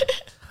was like,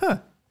 "Huh,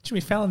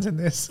 Jimmy Fallon's in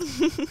this."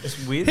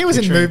 It's weird. He was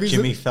in picturing movies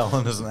Jimmy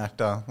Fallon as an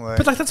actor. Like,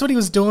 But like that's what he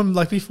was doing.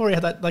 Like before he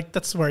had that. Like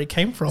that's where he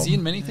came from. Is he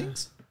in many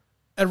things?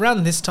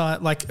 Around this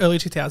time, like early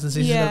 2000s,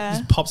 he Yeah.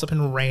 just pops up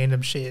in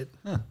random shit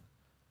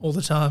all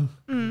the time.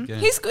 Okay.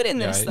 He's good in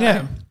this, though.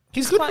 Yeah,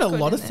 he's good quite in a good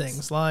lot in of this.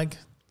 things. Like,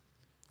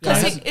 Yeah, I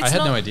Because had, it's I had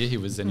not- no idea he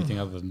was anything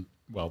other than,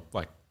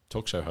 like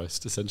talk show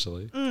host,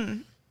 essentially.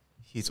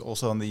 he's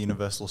also on the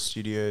Universal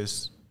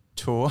Studios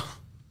tour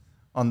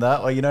on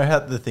that. Like, you know how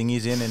the thing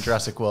he's in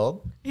Jurassic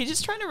World? You're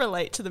just trying to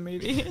relate to the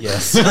movie.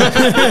 Yes.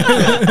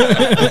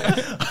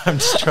 I'm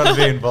just trying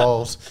to be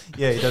involved.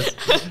 Yeah, he does.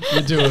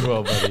 You're doing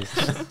well, buddy.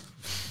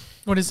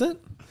 What is it?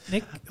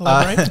 Nick,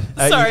 elaborate.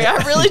 Sorry, I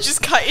really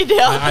just cut you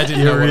down. I didn't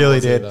You know what it really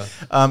was did.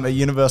 either. At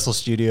Universal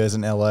Studios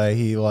in LA,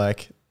 he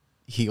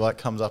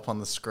comes up on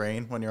the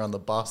screen when you're on the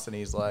bus, and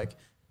he's like,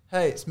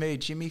 "Hey, it's me,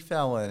 Jimmy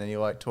Fallon," and he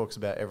like talks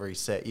about every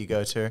set you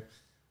go to.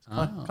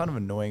 It's kind of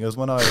annoying. It was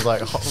when I was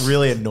like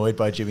really annoyed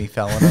by Jimmy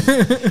Fallon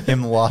and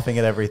him laughing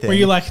at everything. Were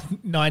you like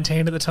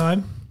 19 at the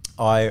time?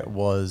 I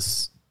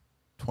was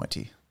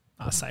 20.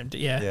 Same.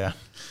 Yeah.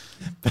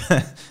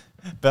 Yeah.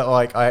 But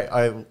like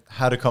I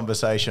had a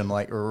conversation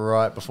like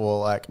right before,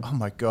 like, oh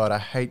my God, I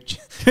hate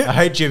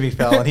Jimmy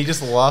Fallon. He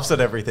just laughs at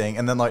everything.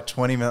 And then like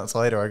 20 minutes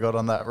later, I got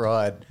on that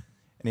ride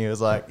and he was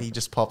like, he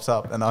just pops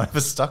up, and I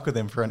was stuck with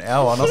him for an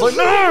hour, and I was like,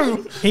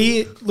 no.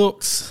 He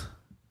looks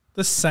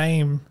the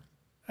same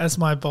as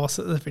my boss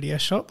at the video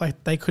shop.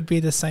 Like, they could be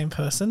the same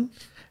person.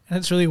 And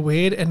it's really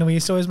weird. And we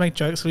used to always make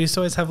jokes. We used to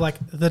always have like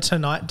the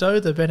Tonight Dough,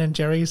 the Ben and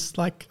Jerry's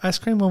like ice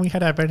cream when we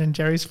had our Ben and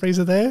Jerry's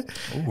freezer there.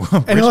 Ooh,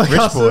 And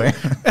rich boy.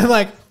 And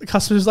like the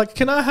customer was like,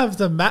 "Can I have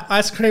the matte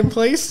ice cream,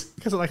 please?"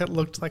 Because like it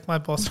looked like my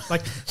boss.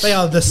 Like, they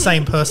are the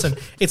same person.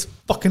 It's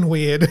fucking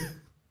weird. But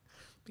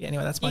yeah,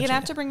 anyway, that's my. You're going to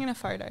have to bring in a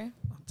photo.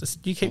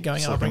 Just you keep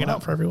going. I'll bring it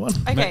up for everyone.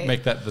 Okay.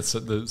 Make that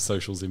the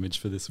socials image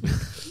for this week.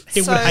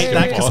 He So- would hate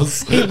that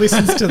because he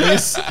listens to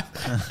this.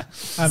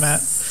 I'm at.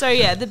 So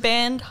yeah, the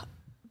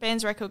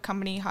band's record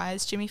company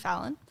hires Jimmy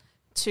Fallon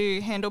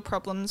to handle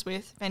problems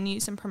with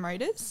venues and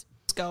promoters.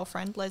 His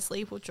girlfriend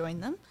Leslie will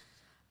join them,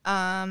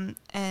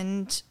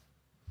 and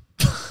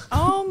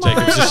oh my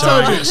Jacob's just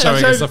god,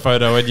 showing us a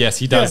photo, and yes,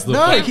 he does look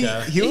No, like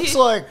he looks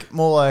like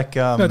more like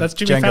that's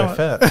Jimmy Django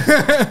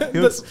Fett. He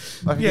looks,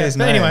 I forget Yeah, his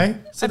but name. anyway,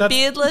 so a that's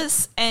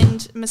beardless and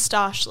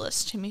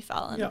moustacheless Jimmy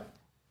Fallon. yeah.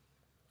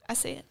 I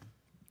see it.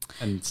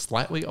 and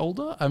slightly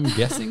older, I'm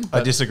guessing. I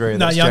but- disagree.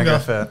 No, That's younger.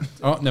 Django Fett.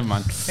 Oh, never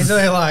mind. He's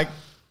only like,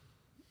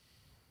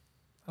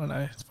 I don't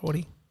know, it's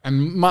 40.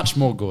 And much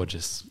more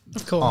gorgeous.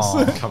 Of course.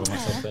 Aw. Cover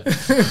myself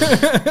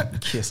there.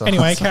 Kiss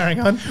Anyway, ass. carrying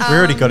on. we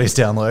already got his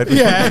download.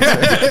 Yeah.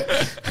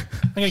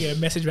 I'm going to get a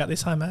message about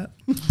this. Hi, Matt.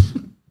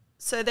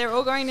 So they're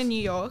all going to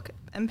New York,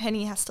 and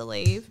Penny has to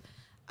leave.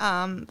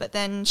 But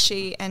then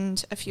she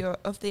and a few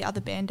of the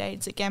other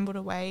Band-Aids are gambled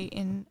away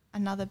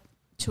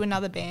to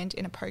another band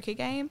in a poker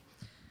game.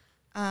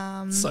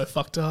 So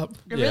fucked up.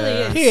 It Yeah.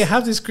 really is. Here,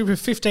 have this group of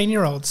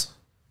 15-year-olds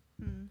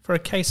for a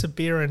case of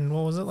beer and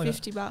what was it? Like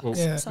 $50. Well,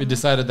 Yeah. we something.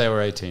 decided they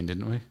were 18,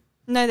 didn't we?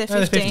 No, they're No,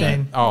 they're 15.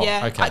 15. Oh,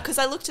 yeah, okay. Because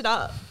I looked it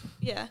up.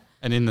 Yeah.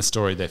 And in the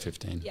story, they're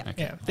 15. Yeah.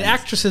 Okay. Yeah, the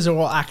actresses are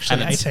all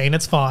actually And it's- 18.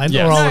 It's fine.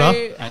 Yeah. Or No,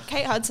 older.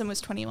 Kate Hudson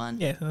was 21.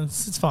 Yeah,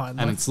 it's fine. And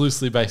Like, it's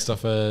loosely based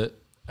off a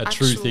true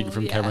Actual, thing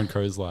from yeah. Cameron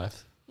Crowe's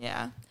life.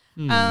 Yeah.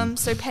 Hmm.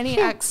 So Penny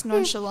acts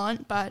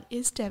nonchalant but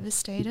is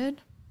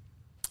devastated.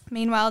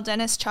 Meanwhile,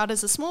 Dennis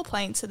charters a small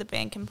plane so the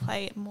band can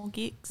play more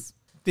gigs.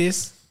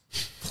 this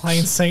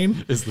plane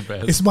scene Is the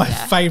best. is my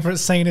Yeah. favourite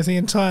scene of the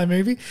entire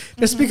movie,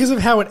 just because of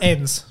how it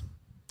ends.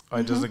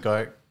 Oh, does the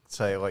guy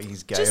say like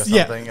he's gay Just- or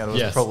Yeah. something? And it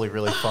was Yes. probably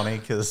really funny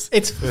because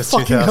It's it was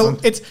fucking 2000.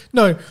 it's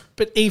no,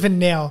 but even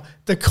now,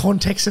 the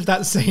context of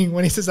that scene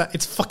when he says that,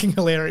 it's fucking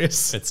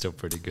hilarious. It's still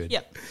pretty good.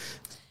 Yep.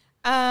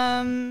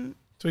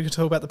 So we could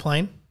talk about the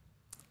plane.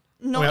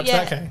 Are we Not up to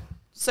yet. that? Okay.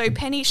 So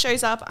Penny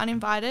shows up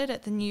uninvited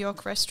at the New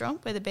York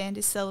restaurant where the band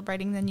is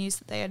celebrating the news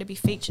that they are to be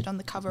featured on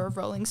the cover of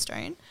Rolling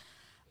Stone.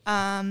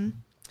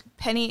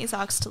 Penny is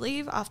asked to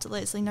leave after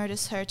Leslie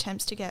noticed her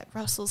attempts to get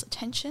Russell's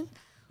attention.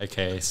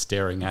 AKA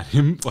staring at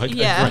him like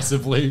Yeah.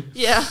 aggressively.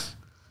 Yeah.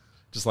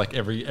 Just like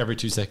every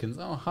 2 seconds.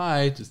 Oh,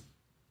 hi. Just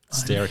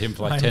stare at him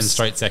for like I'm 10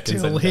 straight seconds.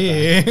 Still and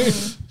go back.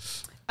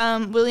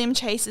 here. William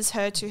chases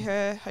her to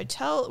her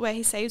hotel where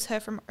he saves her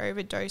from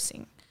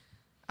overdosing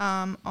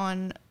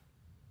on,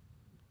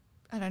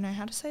 I don't know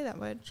how to say that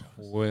word.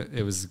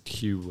 It was a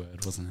Q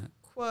word, wasn't it?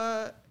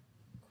 Qua-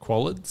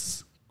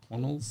 Quannels?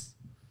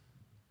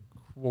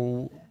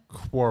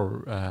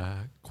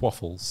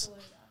 Quaffles.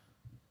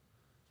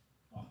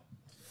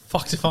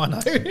 Fucked if I know.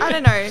 I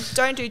don't know.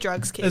 Don't do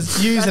drugs, kids.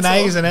 There's U's and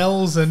That's A's all. and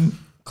L's and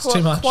it's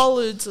too much.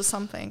 Quaaludes or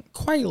something.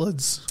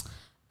 Quaaludes.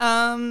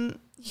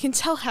 You can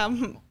tell how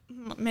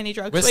many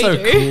drugs We're we so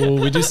do. cool.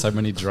 We do so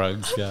many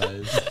drugs,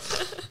 guys.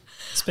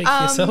 Speak for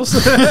yourselves.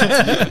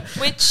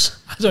 Which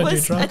don't do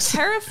was a drugs.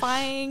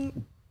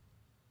 terrifying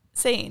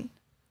scene.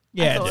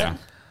 I Yeah. thought. Yeah.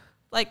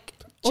 Like,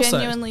 Also,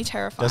 genuinely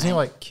terrifying. Doesn't he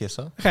like kiss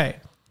her? Okay.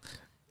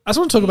 I just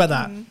want to talk about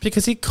that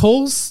because he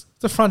calls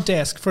the front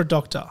desk for a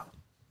doctor.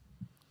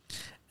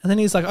 And then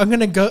he's like, I'm going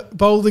to go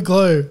boldly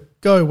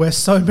go where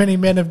so many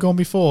men have gone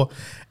before.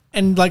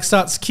 And like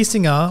starts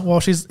kissing her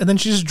while and then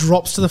she just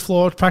drops to the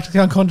floor, practically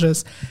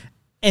unconscious.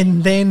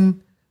 And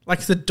then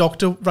like the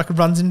doctor like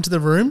runs into the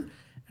room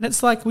and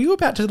it's like, were you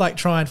about to like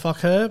try and fuck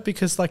her?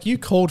 Because like you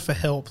called for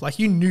help. Like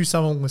you knew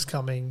someone was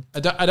coming. I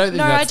don't think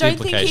No, I that's the don't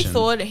think he implication.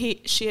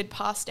 thought she had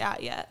passed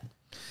out yet.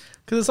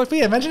 Because it's like,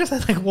 yeah, imagine if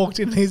they like walked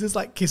in and he's just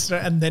like kissed her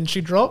and then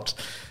she dropped.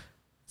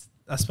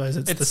 I suppose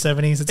it's the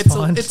 70s. It's It's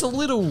fine. it's a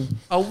little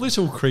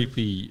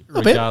creepy,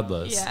 bit.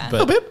 regardless. Yeah. a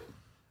But bit.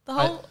 The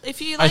whole,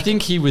 if you I like,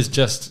 think he was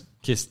just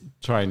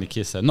trying to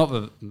kiss her. Not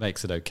that it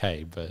makes it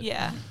okay, but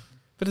yeah.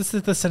 But it's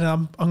the setting.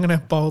 I'm going to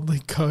boldly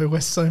go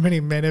where so many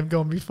men have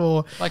gone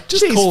before. like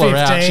just She's call her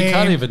out. She 15.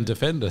 can't even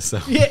defend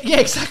herself. Yeah,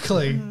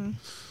 exactly.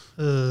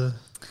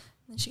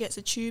 And she gets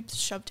a tube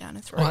shoved down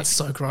her throat. Oh, it's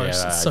so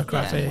gross. Yeah, it's so I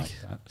graphic. don't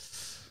like that.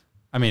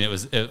 I mean, it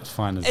was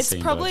fine as a It's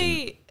scene. but I didn't-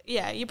 probably,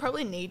 yeah, you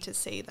probably need to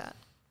see that.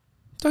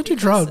 Don't do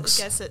Because drugs.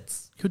 I guess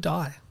it's, You'll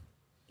die.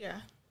 yeah.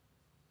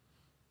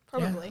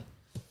 Probably.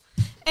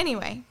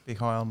 Anyway, Be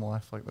high on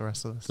life like the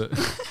rest of us.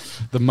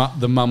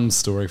 the mum's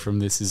story from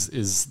this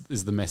is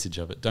the message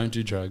of it. Don't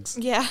do drugs.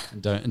 yeah.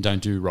 And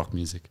don't do rock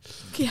music.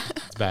 Yeah.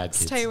 It's bad.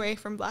 Kids. Stay away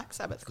from Black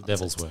Sabbath The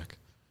concerts. devil's work.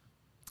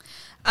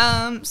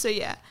 So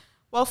yeah,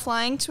 while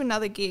flying to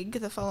another gig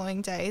the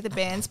following day, the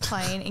band's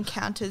plane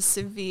encounters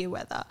severe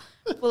weather.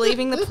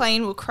 Believing the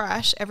plane will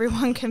crash,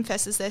 everyone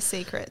confesses their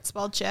secrets,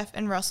 while Jeff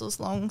and Russell's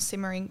long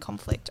simmering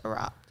conflict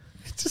erupt.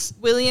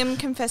 William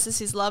confesses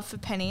his love for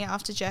Penny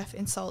after Jeff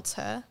insults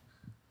her.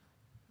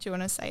 Do you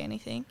want to say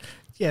anything?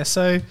 Yeah,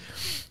 so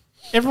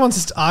everyone's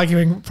just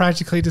arguing,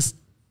 practically just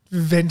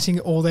venting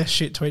all their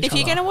shit to each If other.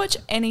 you're going to watch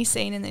any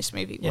scene in this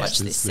movie, Yes, watch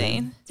this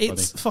scene.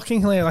 It's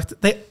fucking hilarious.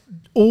 Like they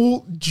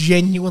all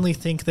genuinely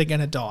think they're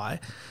going to die.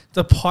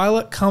 The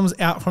pilot comes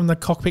out from the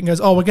cockpit and goes,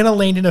 "Oh, we're going to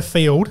land in a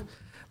field,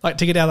 like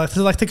to get out."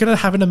 Like they're going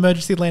to have an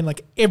emergency land.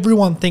 Like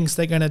everyone thinks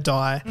they're going to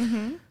die.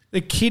 Mm-hmm.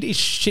 The kid is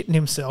shitting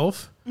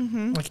himself.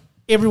 Like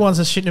everyone's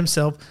just shitting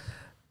himself.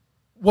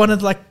 One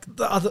of like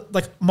the other,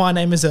 like My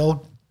Name Is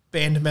Earl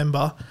band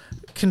member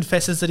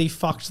confesses that he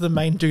fucked the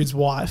main dude's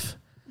wife.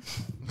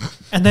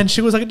 And then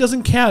she was like, "It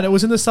doesn't count. It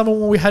was in the summer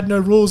when we had no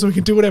rules and we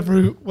can do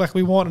whatever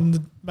we want." And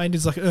the main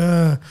dude's like,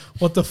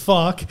 "What the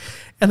fuck?"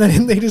 And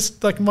then they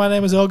just like, My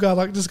Name Is Earl guy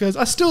like just goes,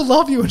 "I still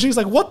love you." And she's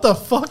like, "What the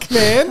fuck,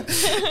 man?" And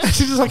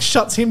she just like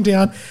shuts him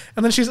down.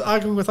 And then she's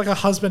arguing with like her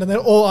husband, and they're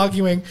all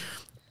arguing.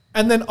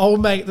 And then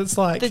old mate that's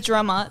like, The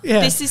drummer, Yeah.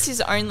 this is his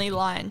only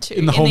line too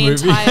In the whole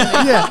movie. entire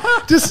movie. yeah,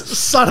 just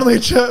suddenly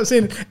chirps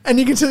in, and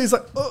you can tell he's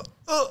like,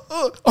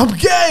 "I'm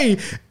gay,"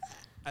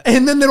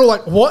 and then they're all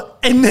like, "What?"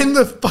 And then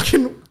the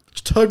fucking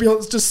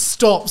turbulence just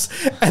stops,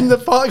 and the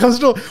pilot comes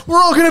to the door.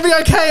 "We're all gonna be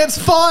okay. It's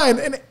fine,"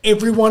 and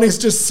everyone is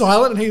just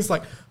silent, and he's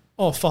like,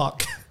 "Oh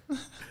fuck."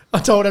 I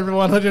told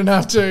everyone I didn't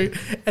have to,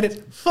 and it's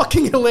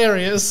fucking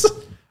hilarious.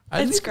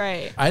 It's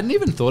great. I hadn't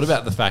even thought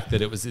about the fact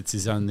that it's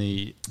his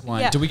only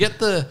line. Yeah. Do we get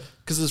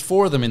because there's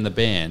four of them in the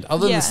band,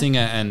 other than Yeah. the singer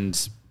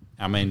and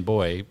our main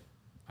boy,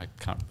 I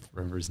can't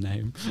remember his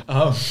name.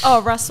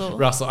 Oh, Russell.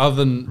 Russell, other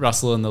than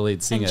Russell and the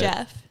lead singer. And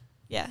Jeff.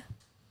 Yeah.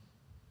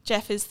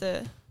 Jeff is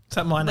the Is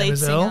that My Name lead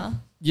Is Earl? singer.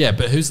 Yeah,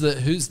 but who's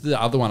the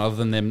other one other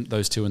than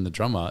those two and the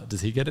drummer?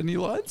 Does he get any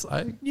lines?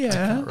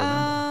 Yeah.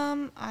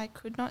 I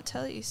could not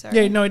tell you, sorry.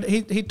 Yeah, no,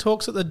 he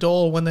talks at the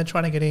door when they're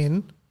trying to get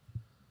in.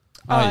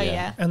 Oh,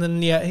 yeah. And then,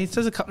 he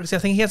says a couple, I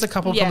think he has a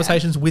couple of Yeah.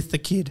 conversations with the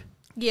kid.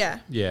 Yeah.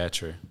 Yeah,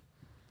 true.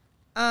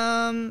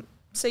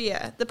 So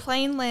yeah, the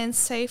plane lands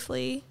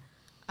safely,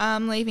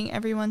 leaving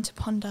everyone to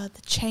ponder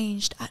the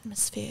changed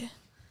atmosphere.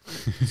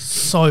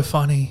 So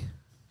funny.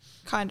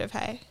 Kind of,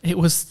 hey. It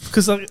was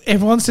because like,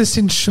 everyone's just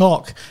in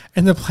shock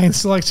and the plane's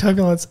still like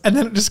turbulence, and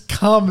then it just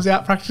comes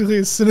out practically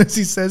as soon as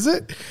he says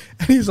it,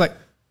 and he's like,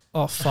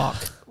 "Oh fuck."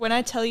 When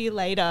I tell you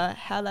later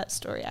how that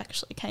story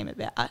actually came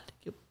about,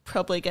 you're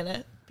probably going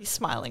to be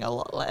smiling a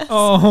lot less.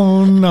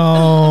 Oh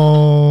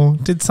no.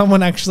 Did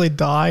someone actually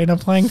die in a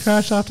plane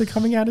crash after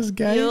coming out as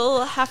gay?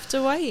 You'll have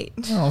to wait.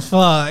 Oh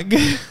fuck.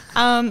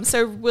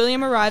 So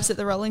William arrives at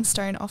the Rolling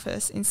Stone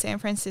office in San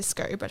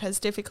Francisco but has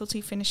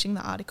difficulty finishing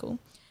the article.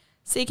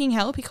 Seeking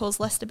help, he calls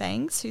Lester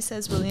Bangs, who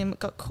says William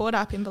got caught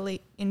up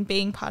in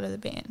being part of the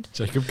band.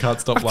 Jacob can't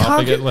stop I can't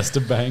laughing get- at Lester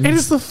Bangs. It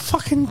is the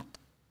fucking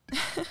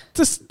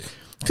just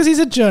because he's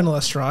a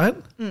journalist, right?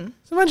 So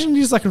imagine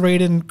you just like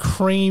reading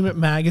Cream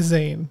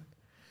magazine.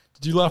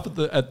 Did you laugh at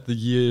the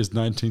years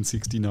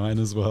 1969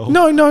 as well?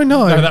 No.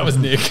 No, that was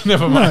Nick.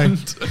 Never No. mind.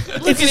 It's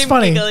at just him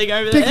funny giggling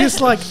over there.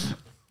 because like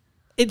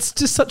it's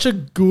just such a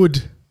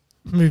good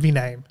movie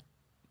name.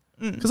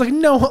 Because like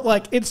no,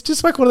 like it's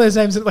just like one of those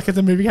names that like at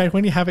the movie game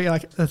when you have it, you're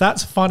like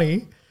that's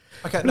funny.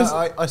 Okay, But no,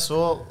 it's- I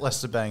saw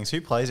Lester Bangs.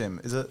 Who plays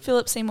him? Is it?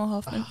 Philip Seymour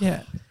Hoffman.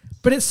 Yeah,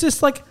 but it's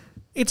just like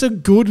it's a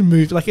good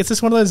movie. Like it's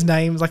just one of those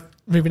names, like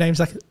movie names.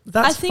 Like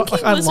that's I think like,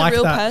 he was a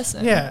real that.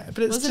 person. Yeah,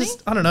 but it's Wasn't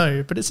just I don't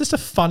know, but it's just a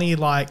funny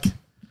like.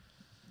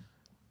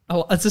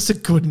 Oh, it's just a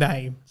good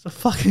name. It's a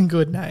fucking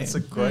good name. It's a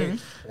great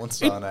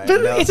one-star name.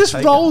 But Now it it's just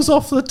taken. rolls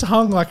off the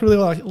tongue like really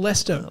like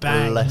Lester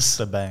Bangs.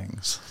 Lester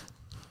Bangs.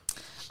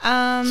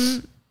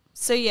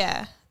 So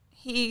yeah,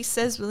 he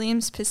says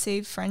William's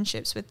perceived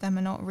friendships with them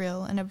are not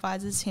real and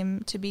advises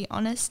him to be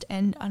honest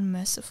and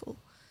unmerciful.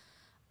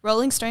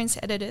 Rolling Stone's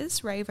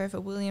editors rave over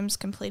William's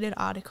completed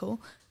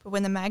article, but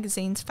when the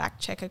magazine's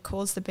fact checker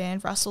calls the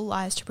band, Russell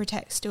lies to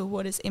protect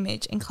Stillwater's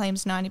image and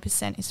claims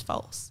 90% is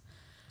false.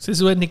 So this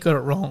is where Nick got it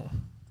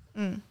wrong.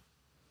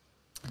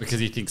 Because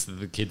he thinks that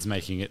the kid's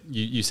making it.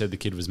 You said the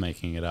kid was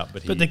making it up,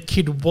 but the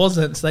kid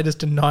wasn't, so they just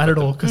denied it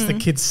all because the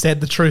kid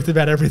said the truth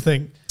about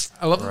everything.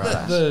 I love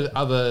that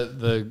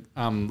the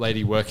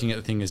lady working at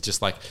the thing is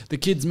just like, the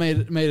kids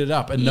made it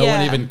up, and no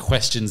one even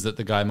questions that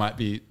the guy might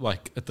be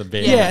like at the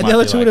band. Yeah, and the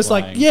other two are just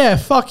like, yeah,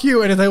 fuck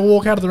you, and if they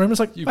walk out of the room, it's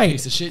like, you wait,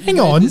 piece of shit, hang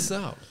you made on. this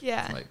up.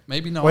 Yeah. Like,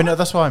 maybe not. Wait, no,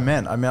 that's what I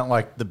meant. I meant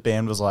like the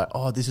band was like,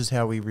 oh, this is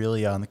how we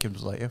really are. And the kid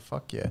was like, yeah,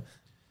 fuck yeah.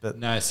 But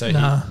No, so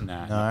Nah.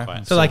 not no, quite.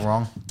 it's So, all like,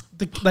 wrong.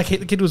 The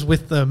kid was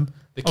with them.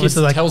 The kid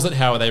Obviously, like, tells it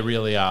how they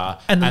really are,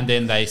 And and, the-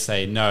 then they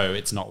say, no,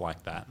 it's not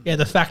like that. yeah,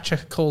 the fact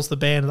checker calls the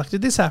band like,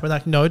 did this happen?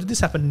 Like, no. Did this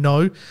happen?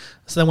 No.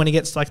 So then when he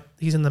gets like,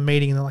 he's in the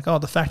meeting and they're like, oh,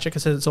 the fact checker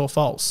said it's all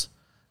false.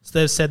 So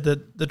they've said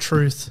that the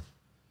truth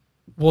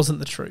wasn't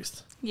the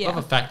truth. I love a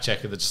Yeah. fact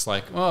checker that's just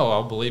like, oh,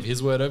 I'll believe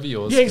his word over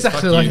yours. Yeah,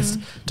 exactly. Fuck Like, you. it's,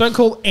 don't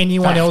call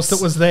anyone else Facts.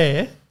 that was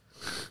there.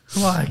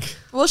 Like,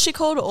 Well, she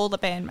called all the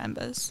band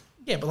members.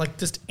 yeah, but like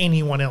just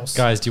anyone else.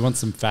 Guys, do you want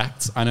some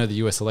facts? I know the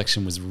US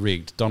election was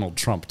rigged. Donald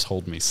Trump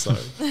told me so.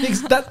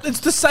 It's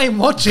the same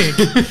logic.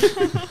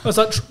 It's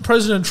like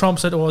President Trump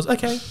said it was.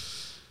 Okay.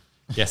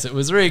 Yes, it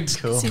was rigged.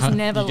 Cool. She's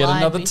never You get lied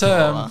another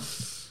before.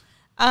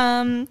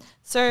 term.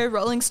 So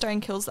Rolling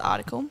Stone kills the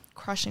article,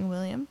 crushing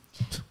William.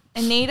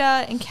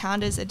 Anita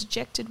encounters a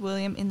dejected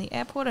William in the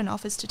airport and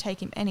offers to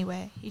take him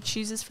anywhere. He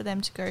chooses for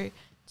them to go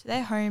to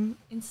their home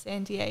in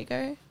San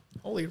Diego.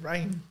 Holy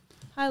rain.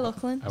 Hi,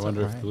 Lachlan. I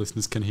wonder if right. the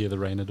listeners can hear the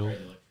rain at all.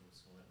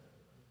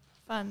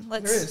 Fun. There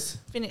Let's is.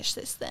 finish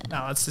this then.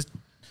 No, it's just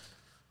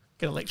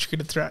get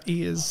electrocuted through our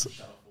ears.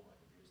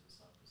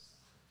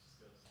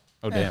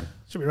 Oh, damn.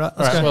 Should be right.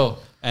 All Let's right, go. well,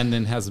 and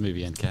then how's the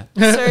movie end, Kat?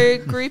 So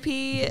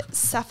groupie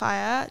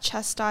Sapphire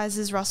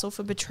chastises Russell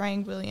for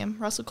betraying William.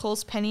 Russell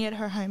calls Penny at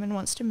her home and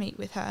wants to meet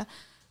with her,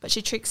 but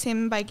she tricks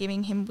him by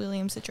giving him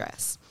William's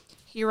address.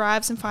 He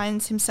arrives and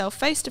finds himself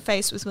face to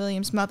face with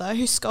William's mother,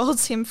 who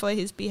scolds him for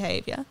his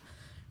behaviour.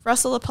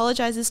 Russell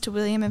apologises to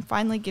William and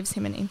finally gives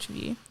him an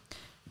interview.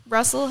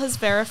 Russell has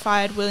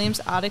verified William's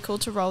article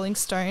to Rolling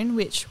Stone,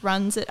 which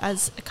runs it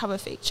as a cover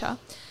feature.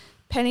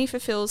 Penny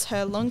fulfills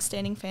her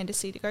long-standing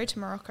fantasy to go to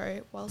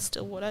Morocco while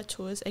Stillwater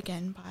tours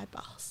again by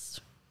bus.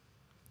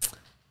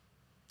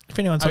 If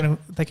anyone's wondering,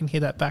 they can hear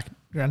that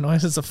background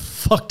noise. It's a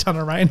fuck ton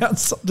of rain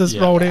outside just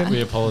rolled in.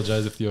 We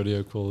apologise if the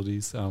audio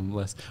quality's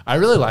less. I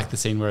really like the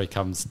scene where he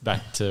comes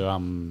back to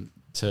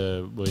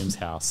William's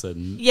house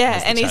and Yeah,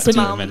 has the and chat his to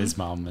him mum. and his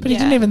mum. But he Yeah.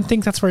 didn't even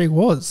think that's where he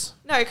was.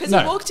 No, because No,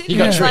 he walked in he and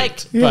got was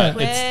tricked, like, but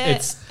where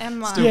it's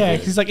am I? still Yeah,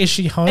 weird. he's like, is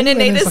she home? And it's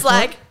Anita's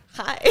like,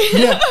 what? hi.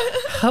 yeah,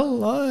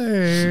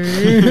 hello.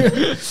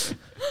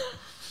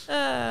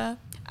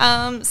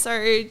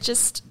 So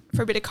just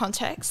for a bit of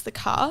context, the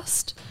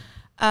cast,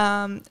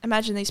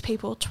 imagine these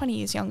people 20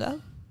 years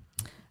younger.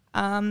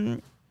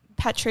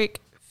 Patrick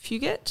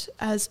Fugit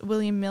as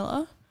William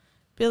Miller,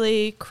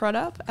 Billy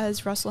Crudup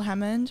as Russell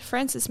Hammond,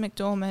 Frances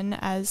McDormand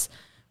as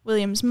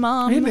William's I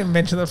mum. didn't even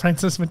mention that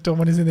Frances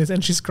McDormand is in this,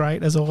 and she's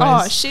great as always.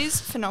 Oh, she's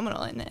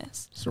phenomenal in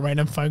this. Just a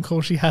random phone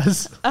call she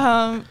has.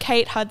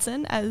 Kate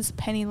Hudson as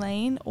Penny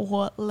Lane,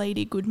 or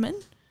Lady Goodman,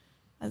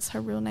 as her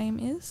real name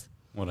is.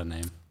 What a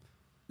name.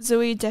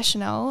 Zooey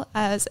Deschanel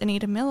as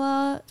Anita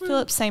Miller,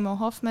 Philip Seymour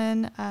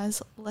Hoffman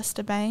as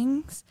Lester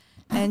Bangs,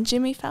 and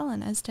Jimmy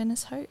Fallon as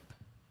Dennis Hope.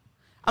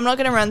 I'm not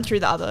going to run through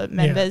the other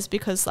members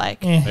because,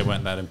 like, Eh. They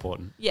weren't that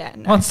important. yeah,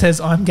 no. One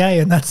says I'm gay,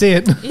 and that's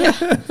it.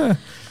 Yeah.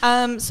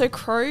 So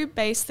Crow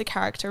based the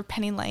character of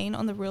Penny Lane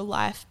on the real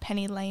life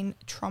Penny Lane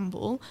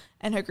Trumbull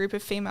and her group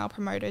of female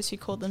promoters who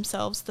called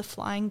themselves the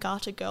Flying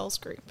Garter Girls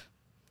Group.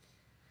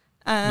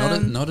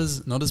 Not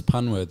as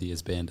pun worthy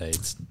as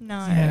Band-Aids.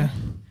 No. Yeah.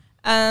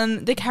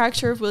 The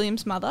character of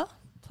William's mother,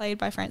 played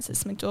by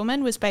Frances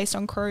McDormand, was based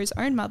on Crow's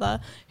own mother,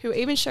 who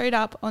even showed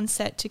up on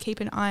set to keep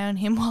an eye on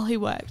him while he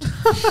worked.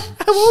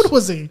 How old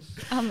was he?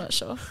 I'm not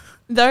sure.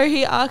 Though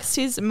he asked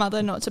his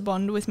mother not to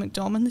bond with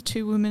McDormand, the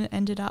two women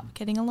ended up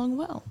getting along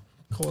well.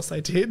 Of course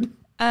they did.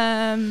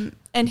 And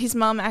his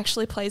mum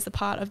actually plays the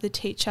part of the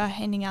teacher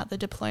handing out the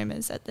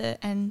diplomas at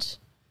the end.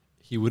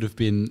 He would have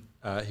been.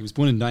 He was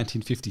born in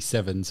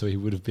 1957, so he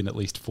would have been at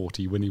least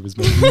 40 when he was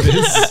making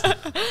this.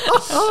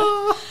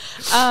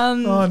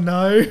 Oh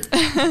no.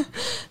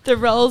 The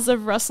roles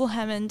of Russell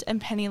Hammond and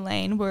Penny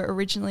Lane were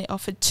originally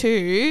offered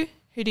to,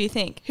 who do you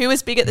think? Who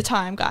was big at the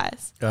time,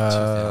 guys?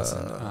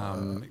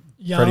 2000.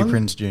 Young. Freddie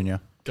Prinze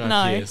Jr. Guy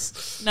No.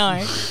 Pearce.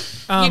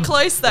 No. You're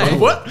close though.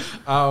 What?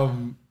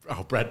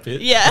 Brad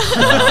Pitt. Yeah.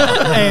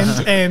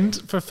 and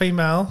for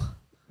female,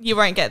 You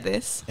won't get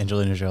this.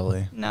 Angelina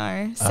Jolie.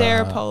 No.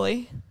 Sarah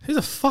Polley. who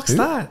the fuck's Who?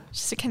 that?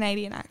 She's a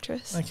Canadian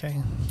actress. Okay.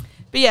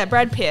 But yeah,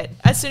 Brad Pitt.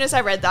 As soon as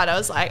I read that, I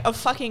was like, of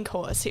fucking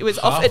course. He was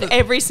Half offered of-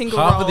 every single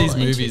Half role of these in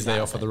movies, they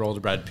 2000. offer the role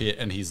to Brad Pitt,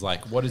 and he's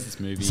like, "What is this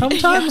movie?"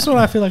 Sometimes when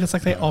I feel like it's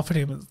like they offered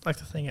him, it's like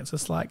the thing, it's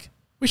just like,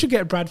 we should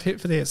get Brad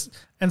Pitt for this.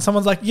 And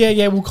someone's like,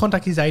 yeah, we'll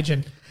contact his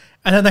agent.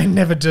 And then they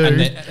never do.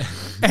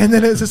 And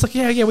then it's just like,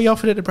 yeah, we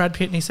offered it to Brad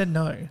Pitt and he said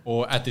no.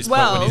 Or at this point,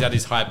 Well- when he's at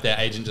his hype, their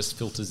agent just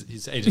filters.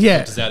 His agent Yeah.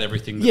 filters out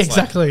everything. That's Yeah,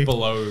 exactly. Like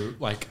below,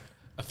 like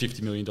a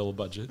 $50 million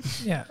budget.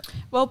 Yeah.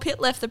 Well, Pitt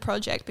left the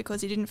project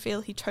because he didn't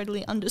feel he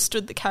totally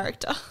understood the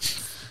character.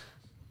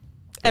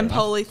 And enough.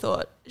 Polly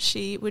thought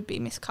she would be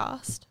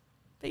miscast.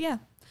 But yeah,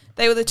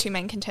 they were the two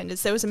main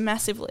contenders. There was a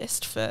massive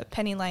list for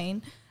Penny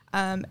Lane,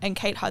 and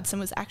Kate Hudson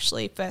was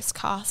actually first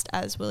cast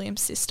as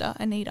William's sister,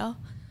 Anita.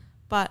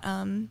 But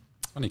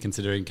Funny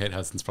considering Kate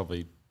Hudson's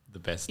probably the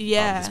best part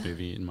Yeah. of this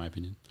movie, in my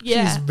opinion.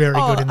 yeah. She's very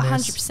good in this.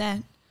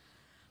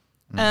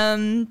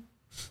 100%.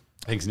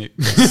 Thanks, Nick.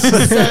 So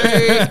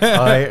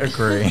I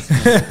agree.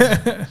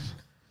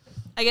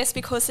 I guess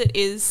because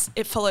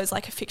it follows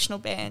like a fictional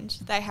band,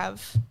 they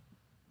have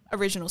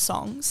original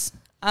songs.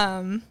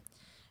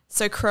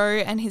 So Crowe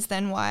and his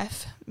then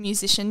wife,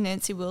 musician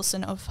Nancy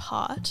Wilson of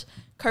Heart,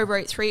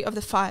 co-wrote 3 of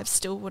the 5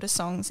 Stillwater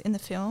songs in the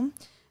film,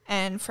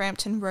 and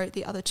Frampton wrote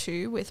the other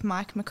 2 with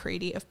Mike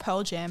McCready of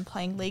Pearl Jam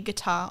playing lead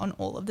guitar on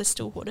all of the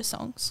Stillwater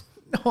songs,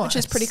 which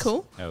is pretty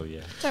cool. Hell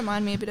yeah. Don't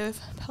mind me a bit of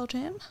Pearl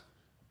Jam.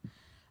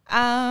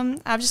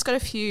 I've just got a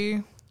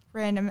few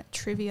random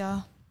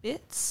trivia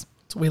bits.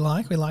 We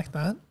like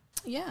that.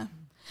 Yeah.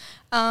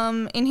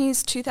 In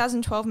his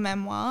 2012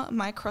 memoir,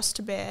 My Cross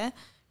to Bear,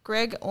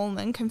 Greg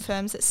Allman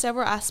confirms that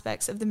several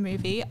aspects of the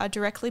movie are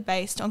directly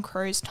based on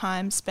Crowe's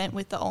time spent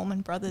with the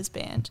Allman Brothers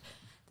Band.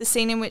 The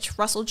scene in which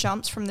Russell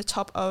jumps from the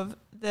top of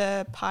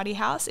the party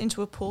house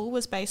into a pool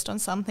was based on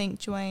something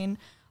Duane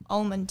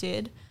Allman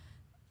did.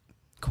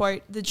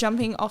 Quote, the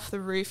jumping off the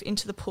roof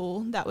into the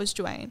pool, that was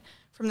Duane,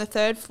 from the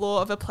 3rd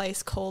floor of a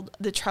place called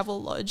the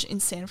Travel Lodge in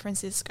San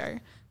Francisco.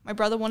 My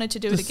brother wanted to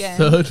do it again.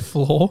 3rd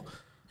floor.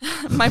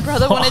 My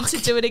brother wanted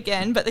to do it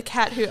again, but the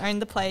cat who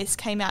owned the place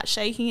came out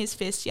shaking his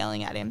fist,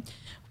 yelling at him.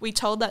 We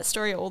told that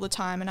story all the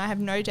time, and I have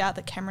no doubt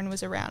that Cameron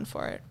was around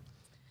for it.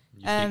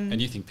 And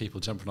you think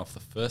people jumping off the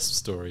first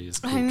story is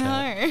cool? I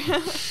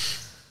know.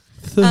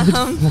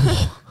 3rd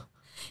floor.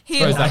 He,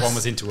 Suppose that one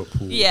was into a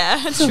pool.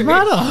 yeah, What's the true.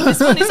 matter? This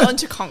one is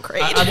onto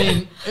concrete. I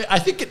mean, I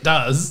think it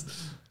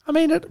does. I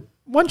mean,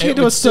 once you It get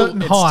to a would still-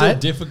 certain it's still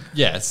height,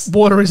 yes.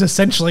 water is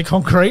essentially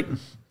concrete.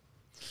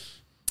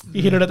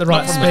 You hit it at the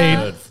right Yeah.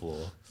 speed. 3rd floor.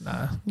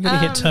 Nah, you got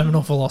to hit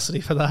terminal velocity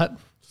for that.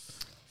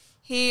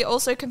 He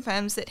also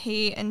confirms that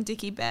he and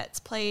Dickie Betts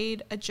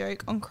played a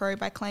joke on Crowe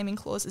by claiming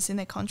clauses in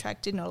their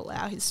contract did not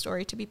allow his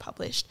story to be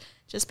published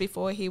just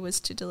before he was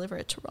to deliver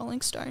it to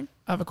Rolling Stone.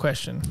 I have a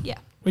question. Yeah.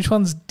 Which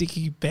one's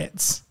Dickie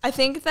Betts? I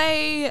think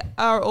they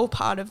are all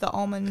part of the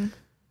Allman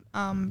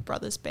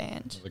Brothers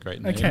Band. That's a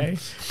great name. Okay.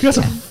 That's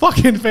a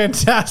fucking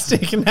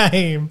fantastic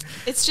name.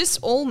 It's just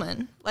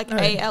Allman, like No.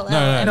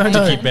 A-L-L. No,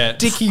 No, Dickie Betts.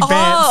 Dickie Betts.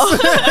 Oh.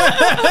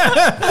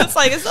 It's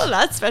like, it's not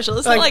that special.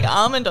 It's not Like- like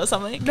almond or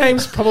something.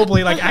 Name's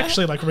probably like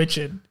actually like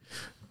Richard.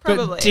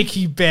 Probably. But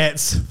Dickie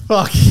Betts.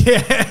 Fuck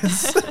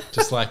yes.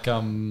 Just like,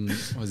 what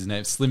was his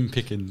name? Slim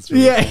Pickens.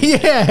 yeah,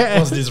 yeah.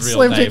 Wasn't his real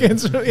Slim name.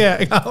 Pickens, yeah,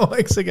 a couple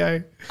weeks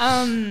ago. So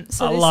I this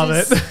love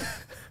is- it.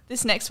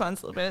 This next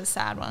one's a little bit of a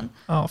sad one.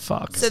 Oh,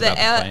 fuck. So It's the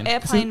about the plane.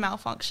 airplane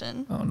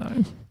malfunction Oh,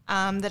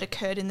 no. that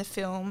occurred in the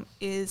film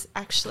is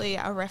actually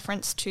a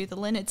reference to the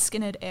Leonard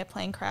Skinner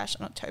airplane crash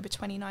on October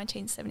 20,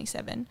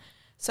 1977.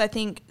 So I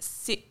think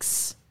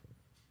 6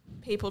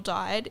 people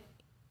died,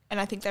 and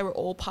I think they were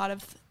all part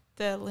of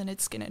the Leonard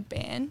Skinner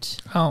band.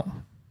 Oh.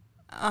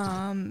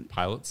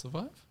 Pilot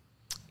survive?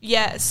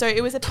 Yeah, so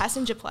it was a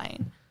passenger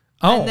plane.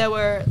 Oh. And there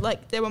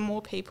were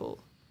more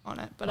people on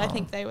it, but I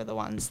think they were the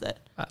ones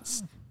that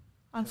That's...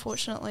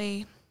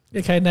 unfortunately.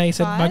 Okay, now you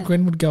said Right. Mike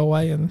Gwyn would go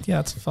away, and yeah,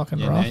 it's fucking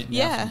rough. Now-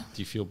 Yeah.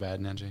 Do you feel bad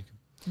now, Jacob?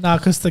 No,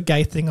 because the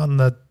gay thing on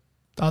the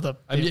other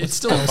I mean, bit it's was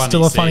still a funny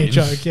still a funny scene.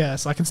 joke,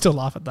 yes. I can still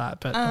laugh at that,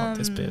 but not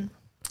this bit.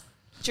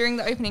 During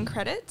the opening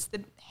credits,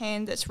 the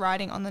hand that's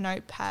writing on the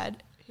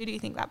notepad, who do you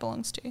think that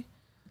belongs to?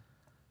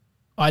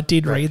 I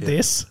did Brad read Pitt.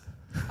 this.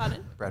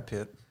 Pardon? Brad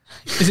Pitt.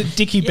 Is it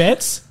Dickie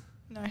Betts?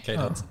 No. Kate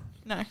Oh. Hudson.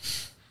 No.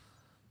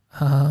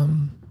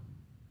 Um,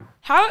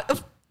 How?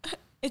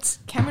 It's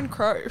Cameron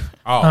Crowe.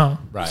 Oh,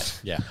 right.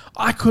 Yeah.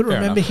 I couldn't Fair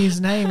remember enough. his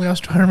name when I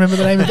was trying to remember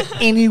the name of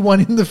anyone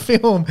in the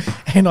film,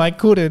 and I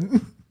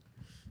couldn't.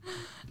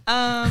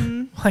 All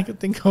I could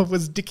think of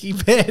was Dickie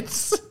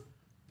Betts.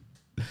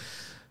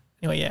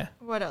 Anyway, yeah.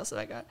 What else have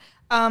I got?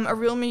 A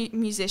real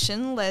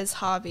musician, Les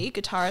Harvey,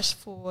 guitarist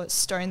for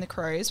Stone the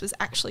Crows, was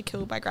actually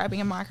killed by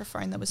grabbing a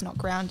microphone that was not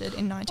grounded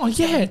in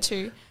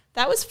 1972.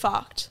 That was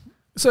fucked.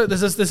 So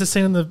there's a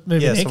scene in the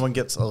movie, Yeah, Nick. someone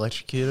gets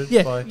electrocuted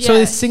Yeah. by... So Yeah.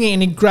 he's singing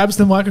and he grabs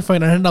the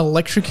microphone and it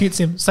electrocutes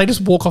him. So they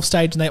just walk off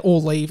stage and they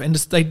all leave and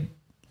just they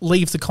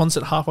leave the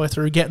concert halfway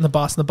through, get in the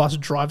bus, and the bus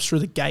drives through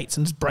the gates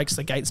and just breaks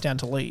the gates down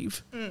to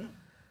leave.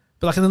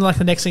 But like, and then like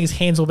the next thing, his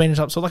hands all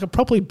bandaged up, so like it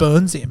probably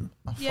burns him.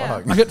 Oh, Yeah.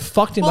 fuck. Like it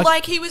fucked him. Well,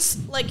 like, he was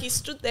he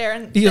stood there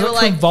and He they was, were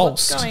like, like,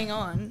 convulsed. what's going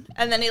on?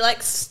 And then he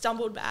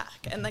stumbled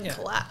back and then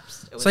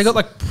collapsed. It so he was- got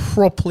like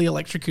properly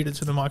electrocuted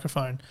to the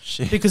microphone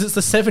Shit. because it's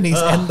the 70s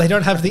and they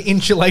don't have the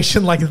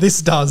insulation like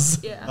this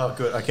does. yeah. Oh,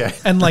 good. Okay.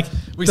 And like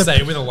We the-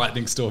 say with a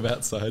lightning storm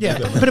outside. yeah,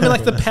 but I mean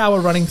like the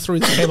power running through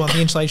the cable and the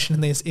insulation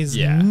in this is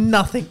Yeah.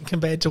 nothing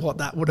compared to what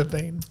that would have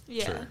been.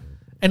 Yeah.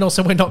 And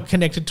also we're not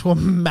connected to a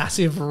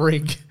massive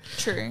rig.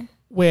 True.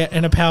 Where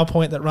in a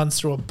PowerPoint that runs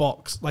through a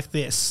box like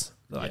this,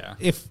 Like, Yeah.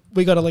 if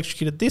we got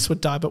electrocuted, this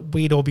would die, but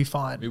we'd all be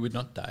fine. We would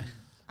not die.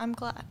 I'm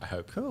glad. I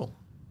hope. Cool.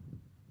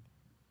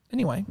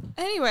 Anyway,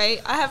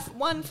 Anyway, I have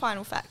one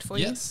final fact for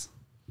Yes.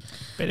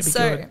 better be you.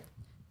 good.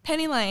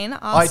 Penny Lane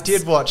I asks...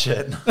 did watch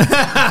it.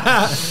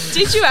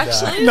 Did you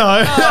actually?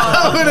 No,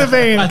 that would have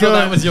been I good. thought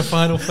that was your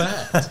final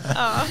fact.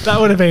 That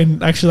would have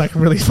been actually like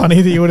really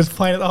funny that you would have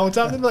played it the whole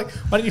time. And be like,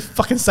 why don't you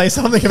fucking say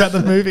something about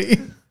the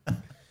movie?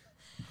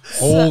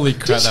 Holy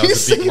crap, Did that you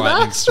was a big see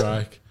lightning that?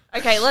 strike.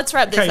 Okay, let's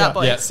wrap this Okay, up,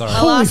 boys. yeah, sorry. My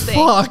Holy last thing.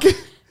 fuck!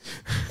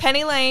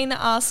 Penny Lane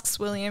asks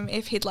William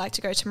if he'd like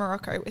to go to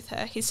Morocco with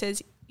her. He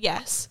says,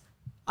 yes.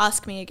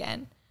 Ask me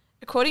again.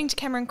 According to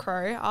Cameron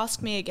Crowe,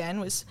 Ask Me Again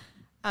was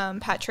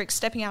Patrick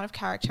stepping out of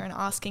character and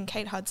asking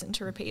Kate Hudson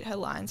to repeat her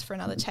lines for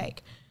another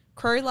take.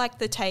 Crowe liked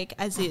the take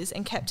as is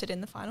and kept it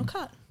in the final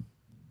cut.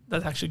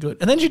 That's actually good.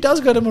 And then she does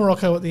go to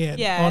Morocco at the end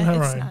Yeah, on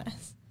her it's own.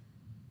 nice.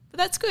 But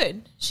that's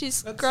good.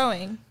 She's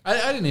growing.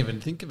 I didn't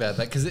even think about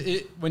that because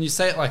when you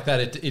say it like that,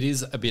 it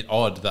is a bit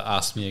odd, the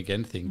Ask Me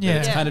Again thing. But Yeah.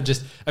 it's Yeah. kind of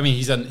just, I mean,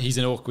 he's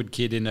an awkward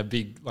kid in a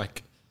big,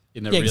 like,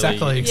 in a Yeah, really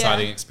exactly.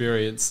 exciting Yeah.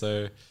 experience.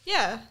 So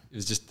Yeah. it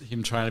was just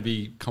him trying to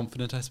be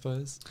confident, I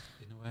suppose,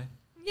 in a way.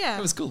 Yeah.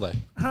 It was cool, though.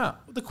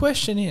 The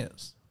question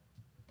is,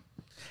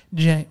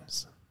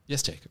 James,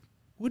 Yes, Jacob.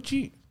 would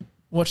you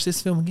watch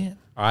this film again?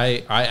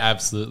 I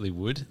absolutely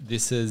would.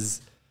 This has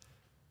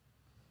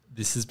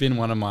been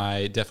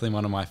definitely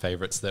one of my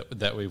favorites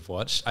that we've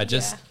watched.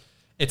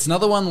 It's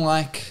another one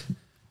like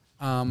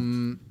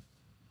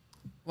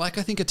I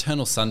think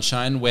Eternal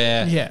Sunshine,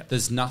 where Yeah.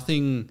 there's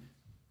nothing.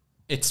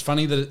 It's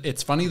funny that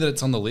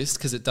it's on the list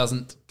because it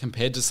doesn't,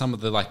 compared to some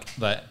of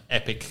the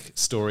epic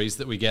stories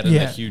that we get in the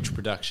Yeah. huge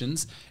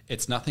productions.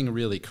 It's nothing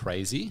really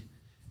crazy.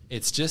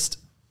 It's just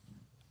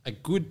a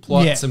good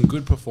plot, Yeah. some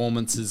good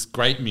performances,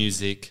 great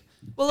music.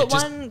 Well, it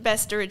just- won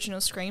Best Original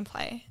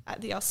Screenplay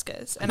at the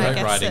Oscars. And I Great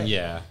guess writing, it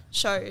yeah.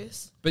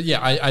 shows. But yeah,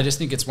 I just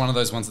think it's one of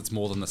those ones that's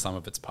more than the sum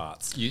of its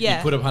parts. You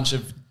Yeah. put a bunch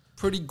of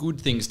pretty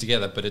good things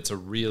together, but it's a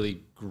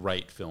really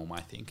great film, I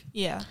think.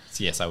 Yeah.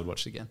 So yes, I would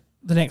watch it again.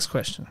 The next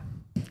question.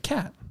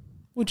 Kat,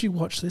 would you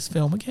watch this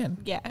film again?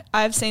 Yeah.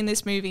 I've seen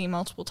this movie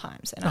multiple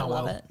times and I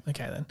love it.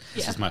 Okay then.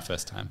 This Yeah. is my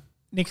first time.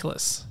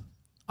 Nicholas,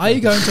 are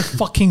you going to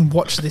fucking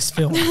watch this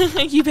film?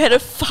 You better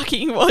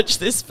fucking watch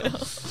this film.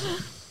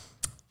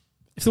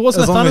 If there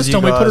wasn't As a long as you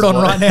thunderstorm, we put it guys on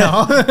wa- right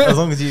now. As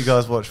long as you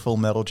guys watch Full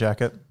Metal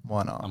Jacket,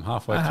 why not? I'm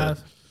halfway I through. have.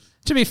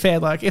 To be fair,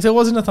 like if there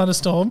wasn't a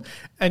thunderstorm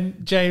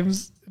and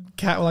James,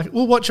 Kat were like,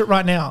 we'll watch it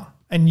right now,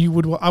 and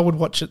I would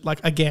watch it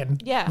like again,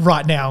 Yeah.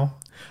 right now.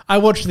 I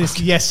watched this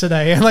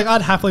yesterday, and like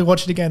I'd happily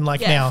watch it again,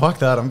 like Yeah. now. Fuck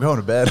that, I'm going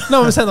to bed.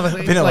 No, I'm saying like,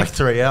 I've been at like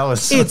 3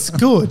 hours. it's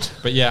good.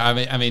 But yeah,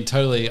 I mean,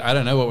 totally. I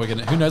don't know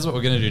who knows what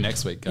we're gonna do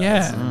next week, guys.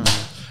 Yeah.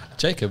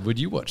 Jacob, would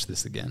you watch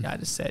this again? Yeah, I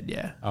just said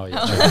yeah. Oh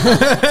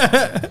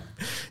yeah.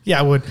 Yeah,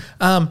 I would.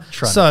 Trying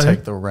so to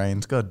take the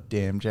reins. God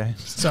damn,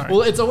 James. sorry.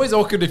 Well, it's always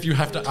awkward if you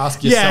have to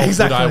ask Yeah, yourself,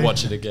 exactly. would I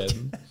watch it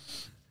again?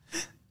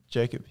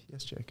 Jacob.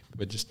 Yes, Jacob.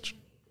 We're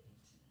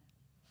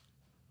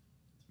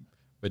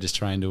just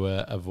trying to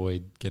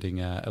avoid getting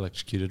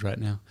electrocuted right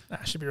now.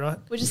 That should be right.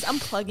 We're just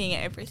unplugging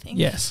everything.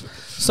 Yes.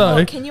 So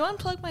Oh, can you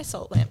unplug my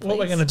salt lamp, please? what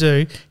we're going to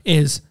do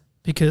is,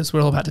 because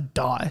we're all about to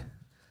die.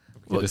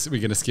 We're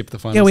gonna skip the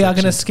final. Yeah, we are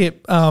going to section.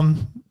 skip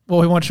what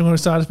we watched when we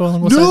started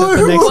spoiling. We'll save that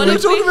for next What week.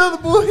 if we- about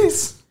the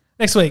boys?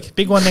 Next week,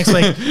 big one next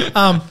week.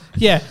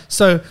 Yeah,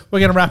 so we're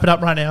going to wrap it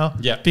up right now.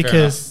 Yeah, fair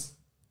because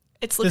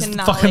It's There's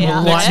looking fucking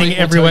gnarly out lightning there.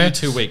 We'll everywhere.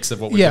 tell you 2 weeks of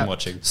what we've yeah. been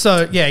watching.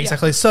 So yeah,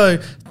 exactly. So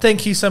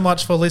thank you so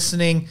much for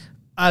listening.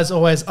 As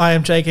always, I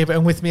am Jacob,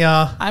 and with me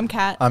are, I'm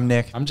Kat. I'm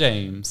Nick. I'm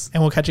James.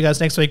 and we'll catch you guys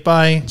next week.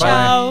 Bye.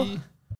 Ciao. Bye.